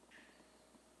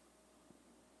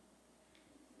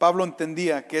 Pablo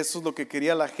entendía que eso es lo que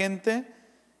quería la gente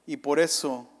y por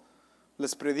eso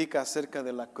les predica acerca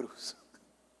de la cruz.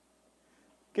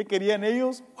 ¿Qué querían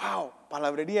ellos? Wow,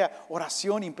 palabrería,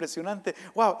 oración impresionante.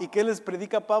 Wow, ¿y qué les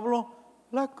predica Pablo?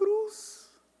 La cruz.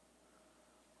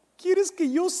 ¿Quieres que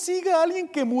yo siga a alguien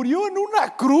que murió en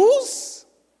una cruz?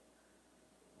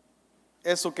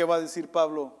 Eso que va a decir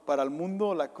Pablo, para el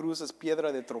mundo la cruz es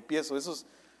piedra de tropiezo. Eso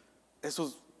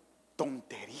es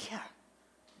tontería.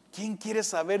 ¿Quién quiere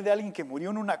saber de alguien que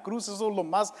murió en una cruz? Eso es lo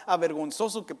más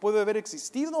avergonzoso que puede haber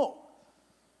existido.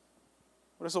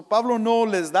 Por eso Pablo no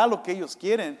les da lo que ellos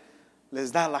quieren,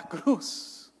 les da la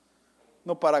cruz,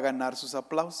 no para ganar sus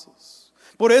aplausos.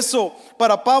 Por eso,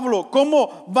 para Pablo,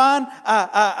 ¿cómo van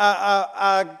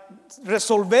a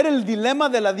resolver el dilema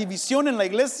de la división en la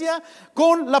iglesia?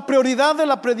 Con la prioridad de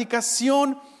la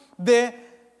predicación del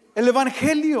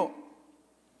Evangelio.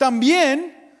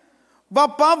 También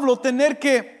va Pablo a tener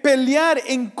que pelear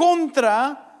en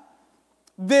contra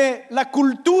de la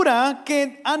cultura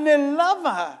que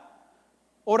anhelaba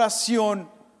oración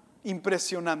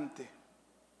impresionante.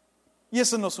 Y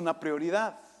eso no es una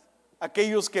prioridad.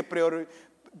 Aquellos que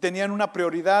tenían una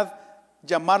prioridad,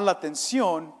 llamar la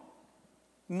atención,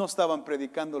 no estaban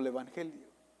predicando el Evangelio.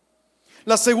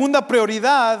 La segunda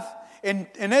prioridad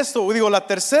en esto, la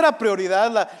tercera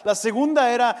prioridad, la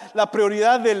segunda era la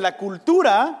prioridad de la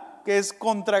cultura, que es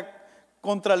contra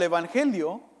el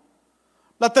Evangelio.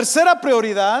 La tercera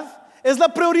prioridad es la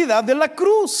prioridad de la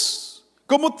cruz.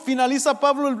 ¿Cómo finaliza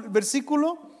Pablo el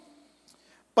versículo?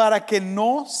 Para que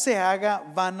no se haga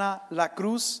vana la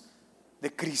cruz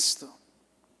de Cristo.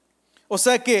 O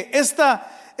sea que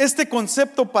este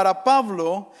concepto para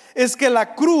Pablo es que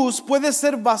la cruz puede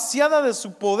ser vaciada de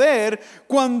su poder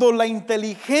cuando la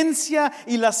inteligencia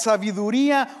y la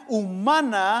sabiduría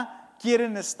humana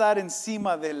quieren estar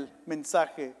encima del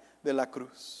mensaje de la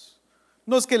cruz.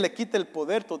 No es que le quite el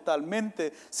poder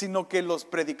totalmente, sino que los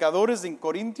predicadores en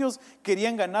Corintios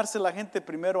querían ganarse la gente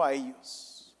primero a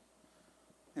ellos,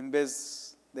 en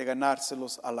vez de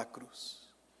ganárselos a la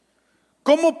cruz.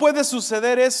 ¿Cómo puede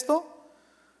suceder esto?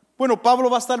 Bueno, Pablo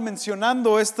va a estar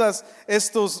mencionando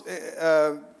estos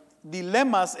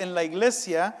dilemas en la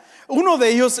iglesia. Uno de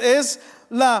ellos es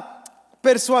la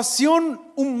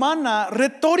persuasión humana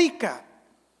retórica.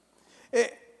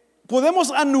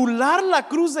 Podemos anular la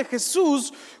cruz de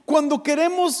Jesús cuando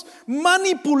queremos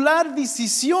manipular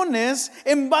decisiones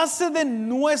en base de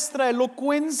nuestra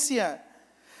elocuencia.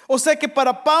 O sea que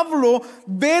para Pablo,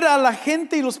 ver a la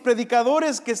gente y los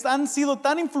predicadores que han sido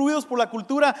tan influidos por la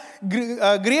cultura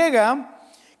griega,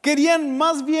 querían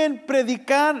más bien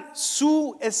predicar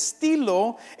su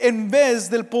estilo en vez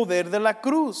del poder de la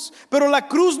cruz. Pero la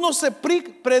cruz no se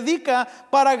predica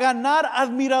para ganar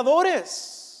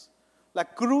admiradores. La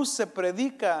cruz se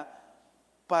predica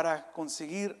para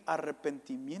conseguir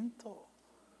arrepentimiento.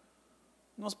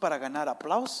 No es para ganar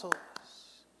aplausos.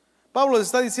 Pablo les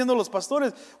está diciendo a los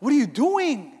pastores, what are you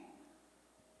doing?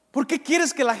 ¿Por qué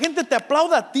quieres que la gente te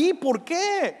aplauda a ti? ¿Por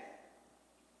qué?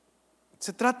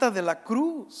 Se trata de la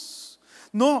cruz.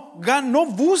 No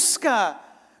busca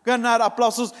ganar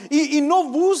aplausos y no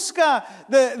busca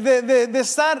de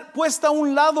estar puesta a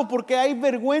un lado porque hay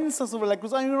vergüenza sobre la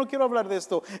cruz. Ay, yo no quiero hablar de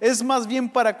esto. Es más bien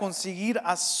para conseguir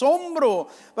asombro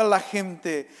para la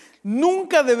gente.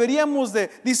 Nunca deberíamos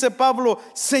dice Pablo,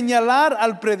 señalar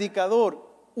al predicador.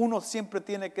 Uno siempre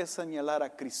tiene que señalar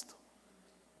a Cristo.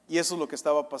 Y eso es lo que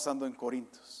estaba pasando en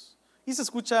Corintios. Y se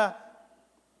escucha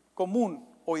común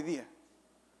hoy día.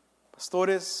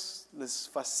 Pastores les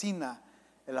fascina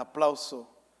el aplauso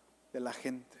de la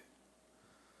gente.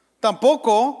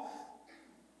 Tampoco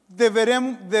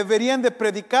deberían de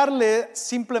predicarle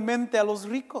simplemente a los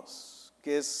ricos,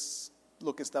 que es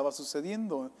lo que estaba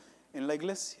sucediendo en la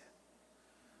iglesia.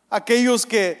 Aquellos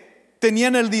que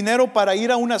tenían el dinero para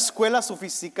ir a una escuela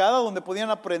sofisticada donde podían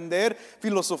aprender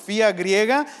filosofía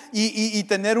griega y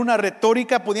tener una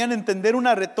retórica, podían entender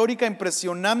una retórica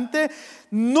impresionante.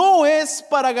 No es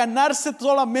para ganarse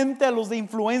solamente a los de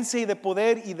influencia y de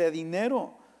poder y de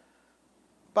dinero.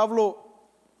 Pablo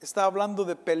está hablando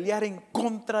de pelear en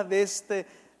contra de este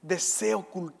deseo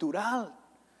cultural,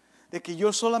 de que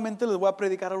yo solamente les voy a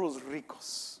predicar a los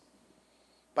ricos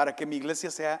para que mi iglesia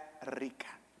sea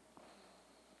rica.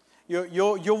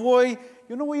 Yo no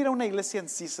voy a ir a una iglesia en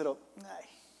Cícero,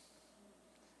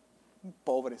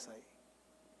 pobres ahí,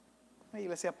 una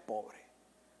iglesia pobre.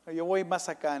 Yo voy más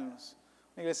acá una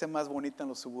iglesia más bonita en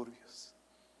los suburbios,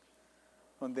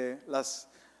 donde las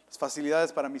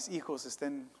facilidades para mis hijos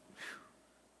estén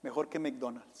mejor que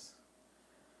McDonald's.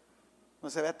 No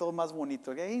se vea todo más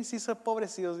bonito. Ahí sí son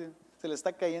pobrecitos, se le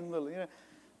está cayendo,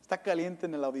 está caliente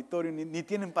en el auditorio, ni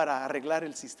tienen para arreglar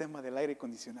el sistema del aire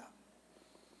acondicionado.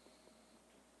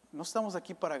 No estamos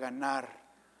aquí para ganar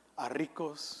a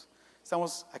ricos,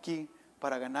 estamos aquí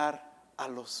para ganar a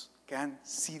los que han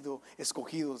sido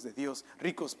escogidos de Dios,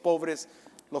 ricos, pobres,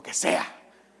 lo que sea.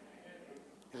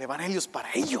 El Evangelio es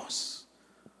para ellos,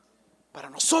 para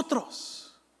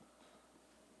nosotros.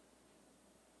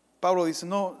 Pablo dice,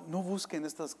 no busquen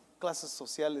estas clases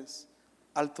sociales,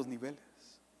 altos niveles.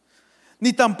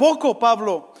 Ni tampoco,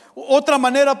 Pablo, otra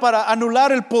manera para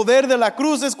anular el poder de la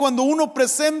cruz es cuando uno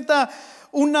presenta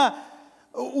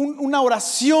una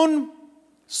oración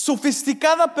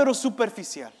sofisticada pero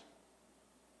superficial.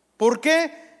 ¿Por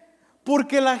qué?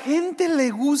 Porque la gente le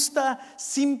gusta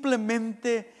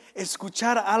simplemente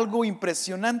escuchar algo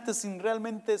impresionante sin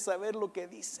realmente saber lo que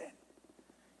dicen.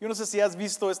 Yo no sé si has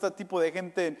visto este tipo de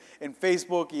gente en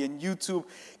Facebook y en YouTube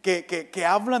que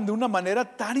hablan de una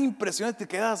manera tan impresionante, te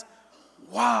quedas,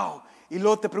 wow, y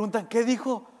luego te preguntan, ¿qué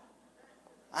dijo?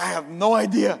 I have no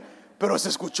idea, pero se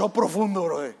escuchó profundo,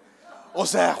 brother. O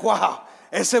sea, wow,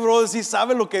 ese brother sí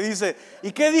sabe lo que dice.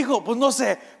 ¿Y qué dijo? Pues no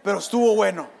sé, pero estuvo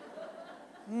bueno.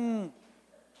 En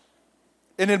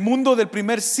el mundo del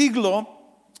primer siglo,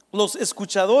 los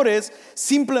escuchadores,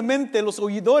 simplemente los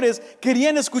oidores,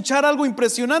 querían escuchar algo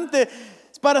impresionante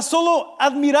para solo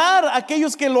admirar a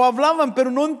aquellos que lo hablaban,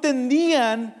 pero no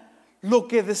entendían lo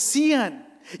que decían.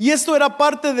 Y esto era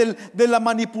parte de la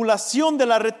manipulación, de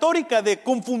la retórica, de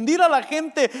confundir a la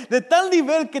gente de tal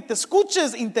nivel que te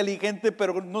escuches inteligente,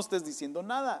 pero no estés diciendo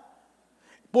nada.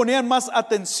 Ponían más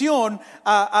atención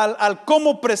al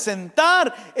cómo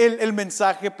presentar el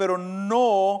mensaje, pero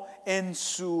no en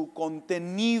su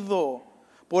contenido.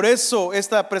 Por eso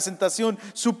esta presentación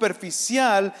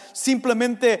superficial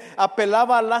simplemente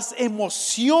apelaba a las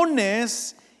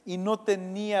emociones y no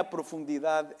tenía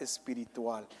profundidad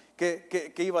espiritual.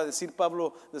 ¿Qué iba a decir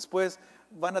Pablo después?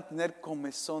 Van a tener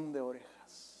comezón de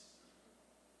orejas.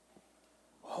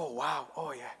 Oh, wow,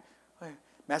 oh, yeah.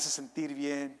 Me hace sentir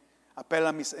bien, apela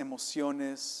a mis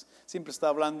emociones. Siempre está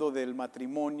hablando del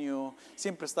matrimonio,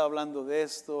 siempre está hablando de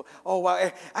esto. Oh, wow,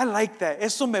 I like that,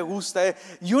 eso me gusta.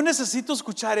 Yo necesito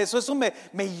escuchar eso me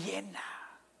llena.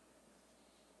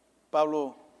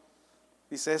 Pablo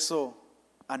dice, eso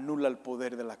anula el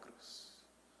poder de la cruz.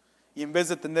 Y en vez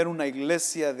de tener una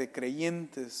iglesia de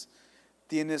creyentes,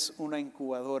 tienes una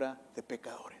incubadora de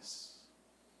pecadores.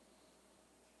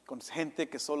 Con gente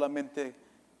que solamente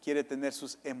quiere tener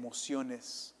sus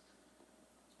emociones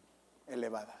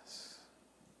elevadas.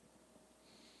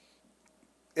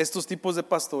 Estos tipos de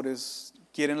pastores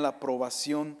quieren la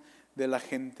aprobación de la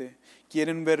gente,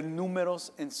 quieren ver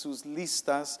números en sus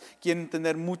listas, quieren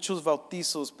tener muchos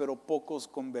bautizos pero pocos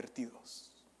convertidos.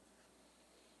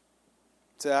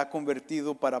 Se ha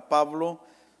convertido para Pablo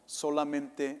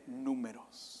solamente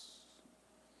números.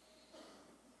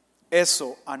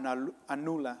 Eso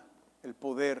anula el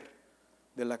poder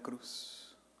de la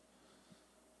cruz.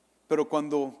 Pero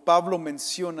cuando Pablo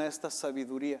menciona esta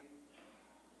sabiduría,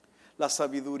 la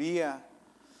sabiduría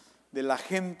de la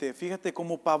gente, fíjate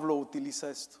cómo Pablo utiliza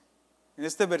esto. En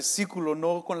este versículo,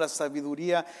 no con la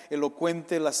sabiduría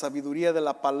elocuente, la sabiduría de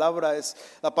la palabra, es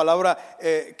la palabra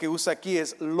que usa aquí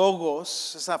es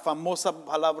logos, esa famosa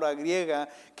palabra griega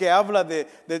que habla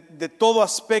de todo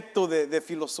aspecto de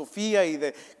filosofía y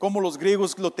de cómo los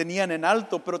griegos lo tenían en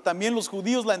alto, pero también los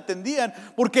judíos la entendían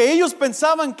porque ellos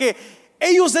pensaban que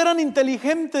ellos eran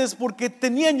inteligentes porque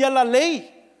tenían ya la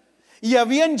ley. Y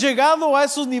habían llegado a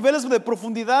esos niveles de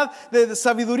profundidad, de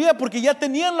sabiduría, porque ya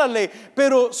tenían la ley.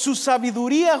 Pero su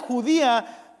sabiduría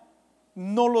judía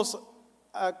no los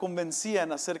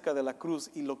convencían acerca de la cruz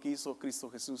y lo que hizo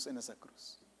Cristo Jesús en esa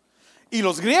cruz. Y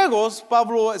los griegos,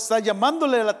 Pablo está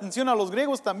llamándole la atención a los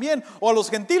griegos también, o a los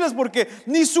gentiles, porque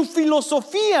ni su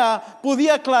filosofía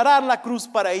podía aclarar la cruz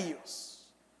para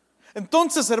ellos.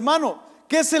 Entonces, hermano,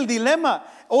 ¿qué es el dilema?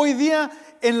 Hoy día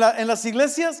en las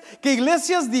iglesias, que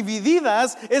iglesias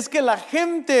divididas es que la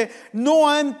gente no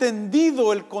ha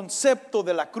entendido el concepto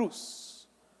de la cruz.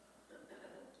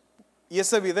 Y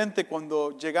es evidente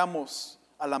cuando llegamos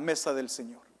a la mesa del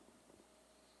Señor.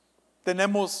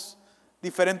 Tenemos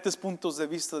diferentes puntos de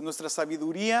vista. Nuestra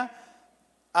sabiduría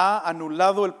ha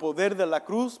anulado el poder de la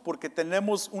cruz porque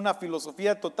tenemos una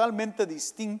filosofía totalmente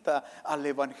distinta al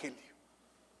Evangelio.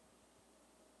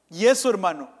 Y eso,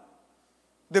 hermano,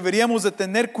 deberíamos de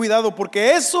tener cuidado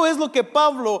porque eso es lo que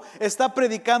Pablo está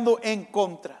predicando en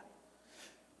contra.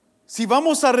 Si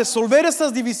vamos a resolver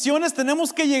estas divisiones,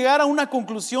 tenemos que llegar a una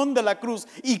conclusión de la cruz.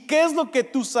 ¿Y qué es lo que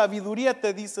tu sabiduría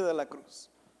te dice de la cruz?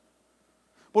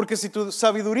 Porque si tu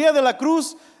sabiduría de la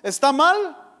cruz está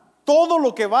mal, todo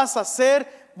lo que vas a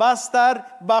hacer va a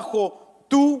estar bajo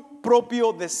tu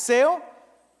propio deseo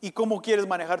y cómo quieres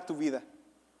manejar tu vida.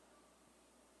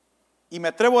 Y me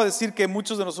atrevo a decir que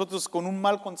muchos de nosotros con un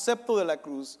mal concepto de la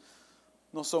cruz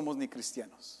no somos ni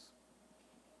cristianos.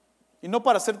 Y no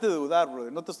para hacerte dudar,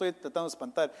 brother, no te estoy tratando de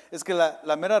espantar. Es que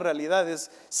la mera realidad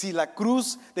es, si la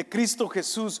cruz de Cristo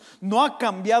Jesús no ha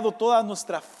cambiado toda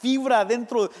nuestra fibra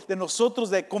dentro de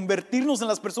nosotros, de convertirnos en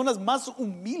las personas más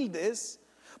humildes,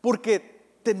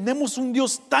 porque tenemos un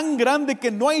Dios tan grande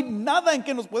que no hay nada en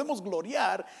que nos podemos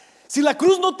gloriar. Si la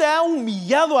cruz no te ha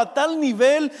humillado a tal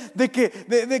nivel de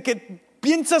que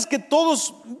piensas que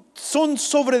todos son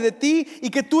sobre de ti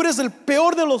y que tú eres el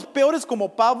peor de los peores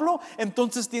como Pablo,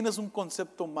 entonces tienes un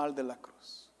concepto mal de la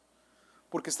cruz.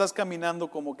 Porque estás caminando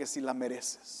como que si la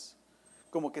mereces,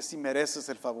 como que si mereces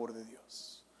el favor de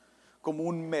Dios, como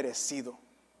un merecido.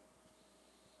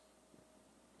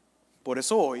 Por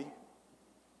eso hoy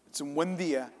es un buen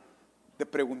día de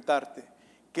preguntarte,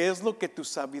 ¿qué es lo que tu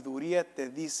sabiduría te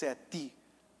dice a ti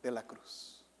de la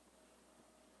cruz?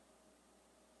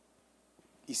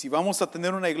 Y si vamos a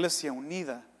tener una iglesia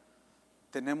unida,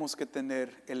 tenemos que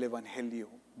tener el Evangelio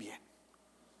bien.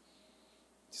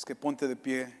 Es que ponte de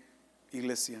pie,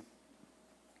 iglesia.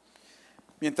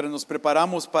 Mientras nos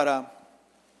preparamos para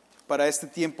este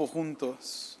tiempo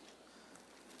juntos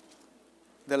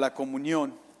de la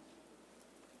comunión,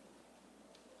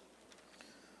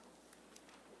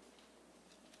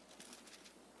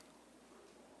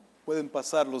 pueden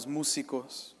pasar los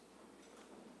músicos.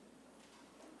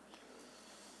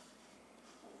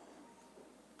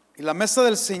 Y la mesa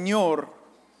del Señor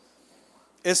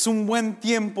es un buen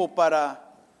tiempo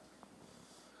para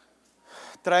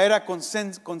traer a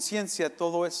conciencia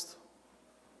todo esto.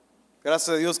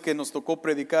 Gracias a Dios que nos tocó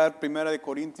predicar 1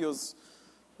 Corintios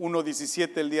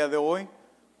 1:17 el día de hoy,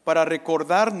 para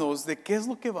recordarnos de qué es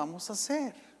lo que vamos a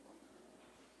hacer.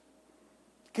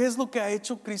 ¿Qué es lo que ha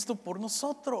hecho Cristo por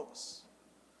nosotros?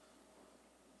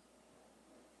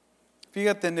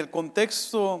 Fíjate, en el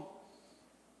contexto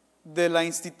de la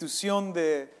institución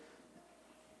de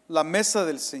la mesa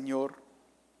del Señor,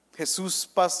 Jesús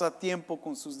pasa tiempo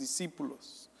con sus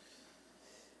discípulos.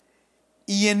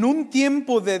 Y en un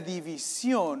tiempo de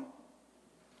división,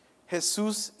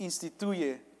 Jesús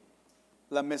instituye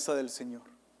la mesa del Señor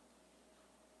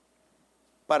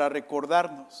para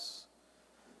recordarnos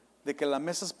de que la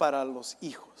mesa es para los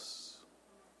hijos.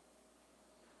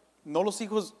 No los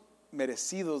hijos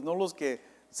merecidos, no los que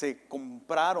se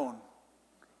compraron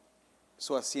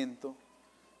su asiento,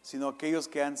 sino aquellos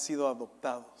que han sido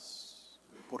adoptados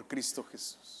por Cristo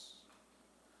Jesús.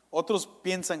 Otros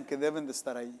piensan que deben de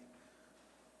estar ahí.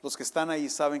 Los que están ahí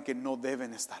saben que no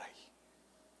deben estar ahí.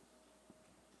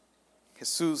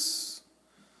 Jesús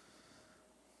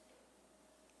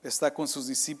está con sus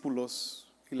discípulos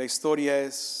y la historia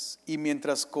es, y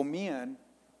mientras comían,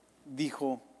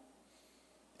 dijo: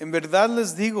 en verdad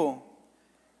les digo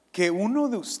que uno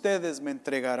de ustedes me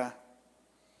entregará.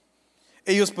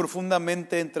 Ellos,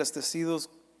 profundamente entristecidos,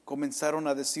 comenzaron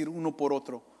a decir uno por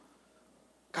otro: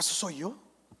 ¿acaso soy yo,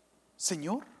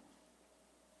 Señor?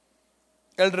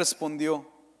 Él respondió: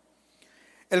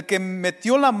 el que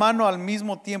metió la mano al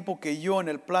mismo tiempo que yo en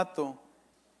el plato,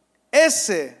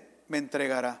 ese me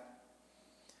entregará.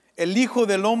 El Hijo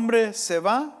del Hombre se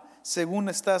va según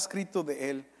está escrito de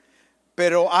él,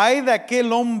 pero ay de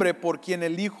aquel hombre por quien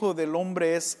el Hijo del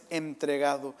Hombre es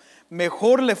entregado.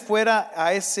 Mejor le fuera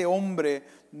a ese hombre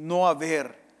no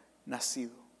haber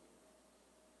nacido.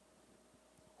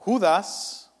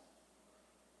 Judas,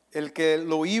 el que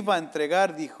lo iba a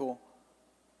entregar, dijo: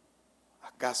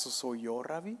 ¿acaso soy yo,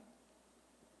 Rabí?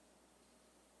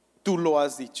 Tú lo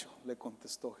has dicho, le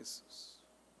contestó Jesús.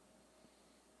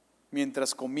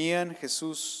 Mientras comían,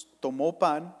 Jesús tomó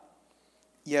pan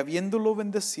y habiéndolo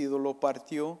bendecido, lo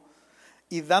partió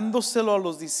y dándoselo a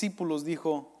los discípulos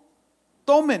dijo: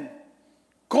 tomen,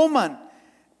 coman,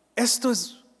 esto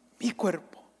es mi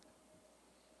cuerpo.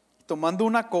 Tomando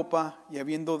una copa y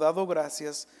habiendo dado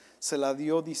gracias, se la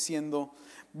dio diciendo: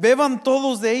 beban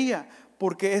todos de ella,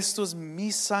 porque esto es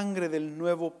mi sangre del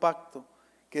nuevo pacto,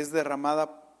 que es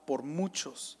derramada por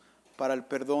muchos para el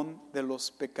perdón de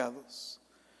los pecados.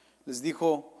 Les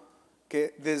dijo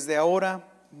que desde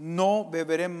ahora no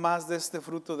beberé más de este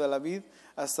fruto de la vid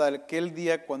hasta aquel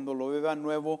día cuando lo beba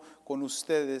nuevo con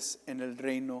ustedes en el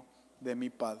reino de mi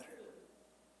Padre.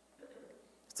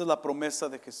 Esta es la promesa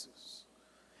de Jesús.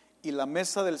 Y la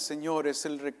mesa del Señor es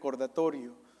el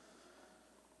recordatorio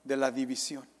de la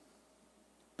división.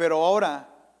 Pero ahora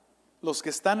los que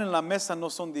están en la mesa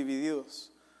no son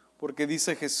divididos, porque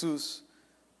dice Jesús: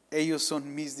 ellos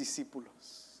son mis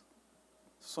discípulos,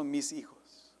 son mis hijos.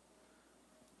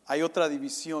 Hay otra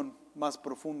división más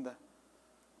profunda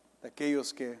de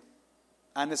aquellos que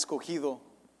han escogido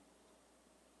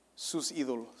sus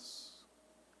ídolos,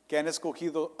 que han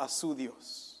escogido a su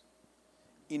Dios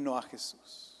y no a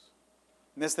Jesús.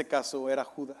 En este caso era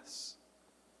Judas.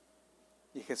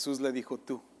 Y Jesús le dijo,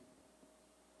 tú.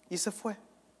 Y se fue.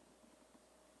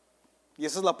 Y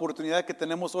esa es la oportunidad que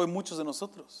tenemos hoy muchos de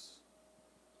nosotros.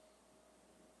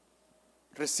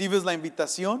 ¿Recibes la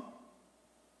invitación?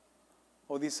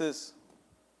 ¿O dices,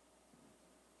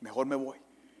 mejor me voy?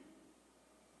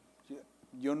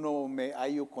 Yo no me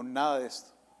hallo con nada de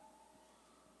esto.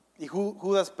 Y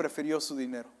Judas prefirió su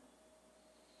dinero.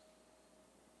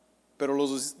 Pero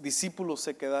los discípulos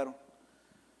se quedaron.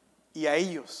 Y a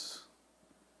ellos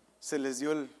se les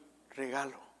dio el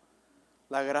regalo,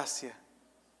 la gracia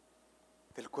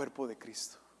del cuerpo de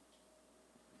Cristo.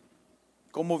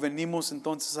 ¿Cómo venimos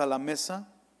entonces a la mesa?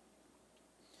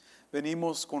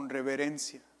 Venimos con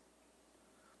reverencia,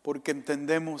 porque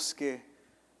entendemos que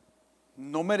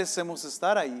no merecemos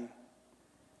estar ahí,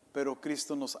 pero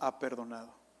Cristo nos ha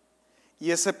perdonado.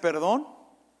 Y ese perdón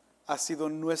ha sido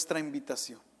nuestra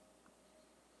invitación.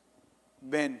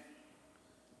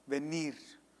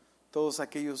 Venir todos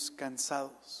aquellos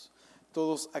cansados,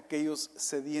 todos aquellos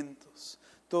sedientos,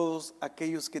 todos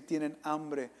aquellos que tienen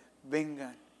hambre,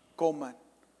 vengan, coman.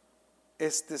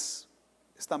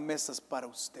 Esta mesa es para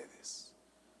ustedes.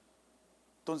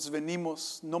 Entonces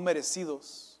venimos no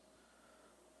merecidos,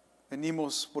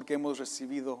 venimos porque hemos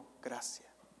recibido gracia.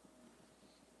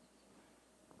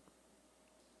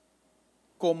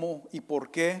 ¿Cómo y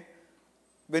por qué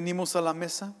venimos a la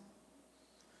mesa?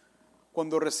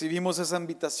 Cuando recibimos esa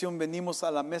invitación, venimos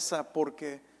a la mesa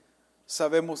porque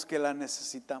sabemos que la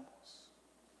necesitamos.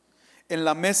 En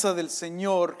la mesa del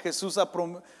Señor, Jesús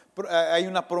hay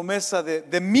una promesa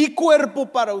de mi cuerpo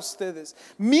para ustedes,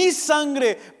 mi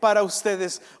sangre para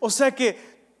ustedes. O sea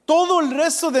que todo el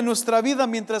resto de nuestra vida,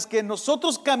 mientras que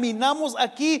nosotros caminamos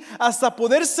aquí hasta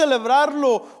poder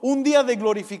celebrarlo un día de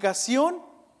glorificación,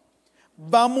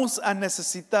 vamos a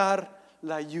necesitar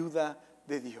la ayuda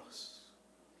de Dios.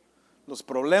 Los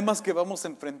problemas que vamos a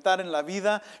enfrentar en la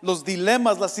vida, los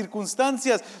dilemas, las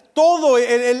circunstancias, todo,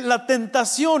 la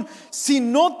tentación, si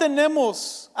no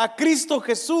tenemos a Cristo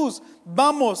Jesús,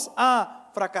 vamos a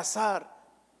fracasar.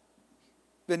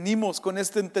 Venimos con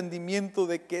este entendimiento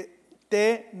de que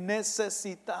te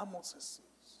necesitamos,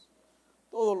 Jesús,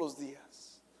 todos los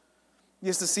días. Y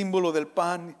este símbolo del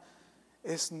pan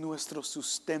es nuestro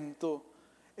sustento,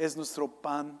 es nuestro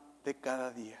pan de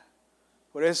cada día.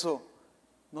 Por eso,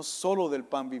 no solo del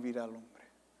pan vivirá el hombre,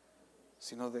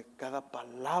 sino de cada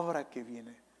palabra que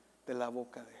viene de la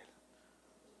boca de Él.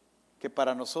 Que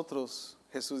para nosotros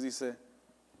Jesús dice,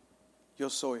 yo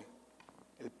soy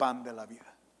el pan de la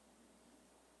vida.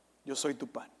 Yo soy tu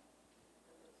pan.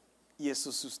 Y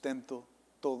eso sustento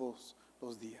todos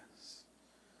los días.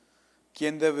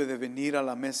 ¿Quién debe de venir a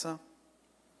la mesa?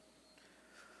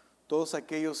 Todos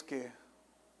aquellos que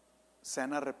se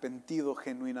han arrepentido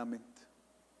genuinamente.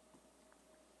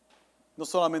 No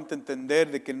solamente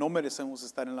entender de que no merecemos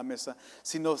estar en la mesa,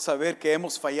 sino saber que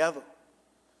hemos fallado.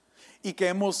 Y que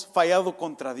hemos fallado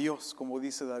contra Dios, como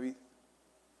dice David.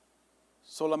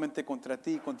 Solamente contra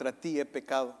ti he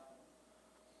pecado.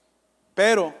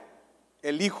 Pero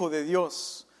el Hijo de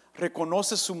Dios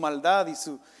reconoce su maldad y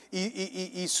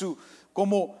su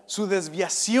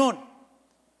desviación.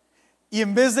 Y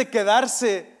en vez de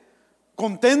quedarse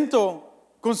contento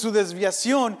con su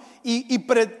desviación y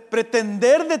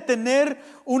pretender de tener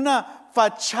una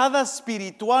fachada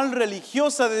espiritual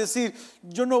religiosa, de decir,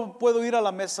 yo no puedo ir a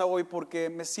la mesa hoy porque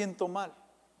me siento mal.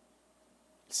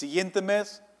 El siguiente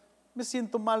mes me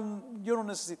siento mal, yo no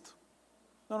necesito.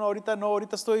 Ahorita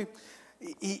estoy.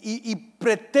 Y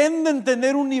pretenden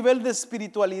tener un nivel de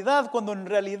espiritualidad cuando en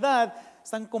realidad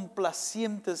están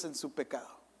complacientes en su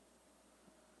pecado.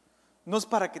 No es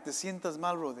para que te sientas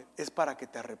mal, brother, es para que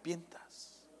te arrepientas.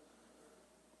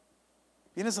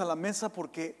 Vienes a la mesa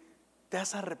porque te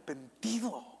has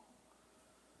arrepentido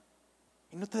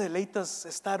y no te deleitas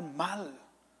estar mal.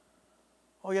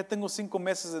 Ya tengo 5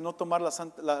 meses de no tomar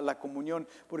la comunión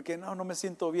porque no me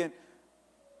siento bien.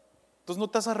 Entonces, ¿no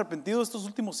te has arrepentido estos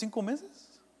últimos 5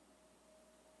 meses?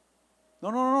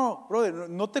 No, brother,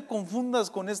 no te confundas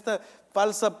con esta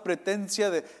falsa pretencia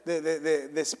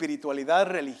de espiritualidad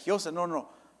religiosa. No.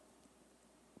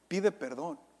 Pide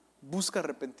perdón, busca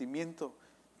arrepentimiento,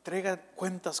 entrega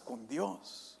cuentas con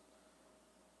Dios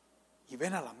y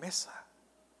ven a la mesa.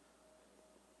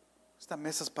 Esta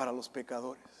mesa es para los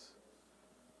pecadores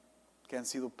que han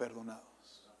sido perdonados.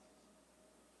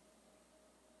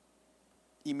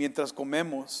 Y mientras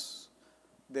comemos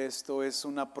de esto, es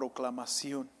una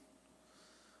proclamación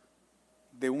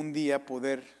de un día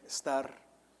poder estar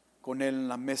con Él en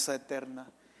la mesa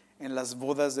eterna, en las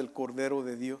bodas del Cordero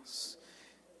de Dios.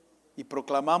 Y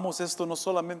proclamamos esto no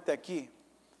solamente aquí,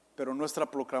 pero nuestra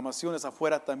proclamación es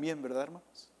afuera también, ¿verdad,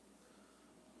 hermanos?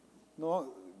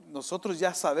 No, nosotros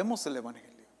ya sabemos el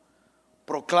Evangelio.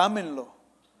 Proclámenlo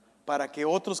para que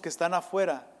otros que están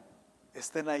afuera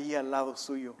estén ahí al lado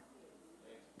suyo,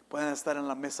 que puedan estar en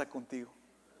la mesa contigo,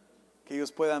 que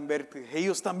ellos puedan ver que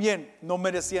ellos también no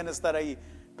merecían estar ahí,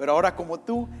 pero ahora como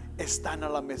tú están a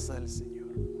la mesa del Señor.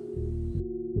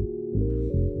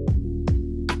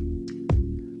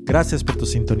 Gracias por tu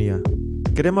sintonía.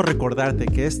 Queremos recordarte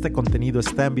que este contenido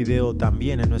está en video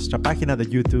también en nuestra página de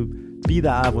YouTube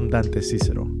Vida Abundante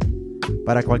Cícero.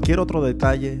 Para cualquier otro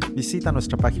detalle, visita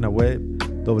nuestra página web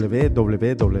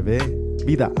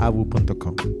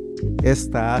www.vidaabu.com.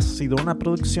 Esta ha sido una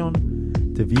producción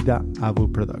de Vida Abu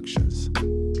Productions.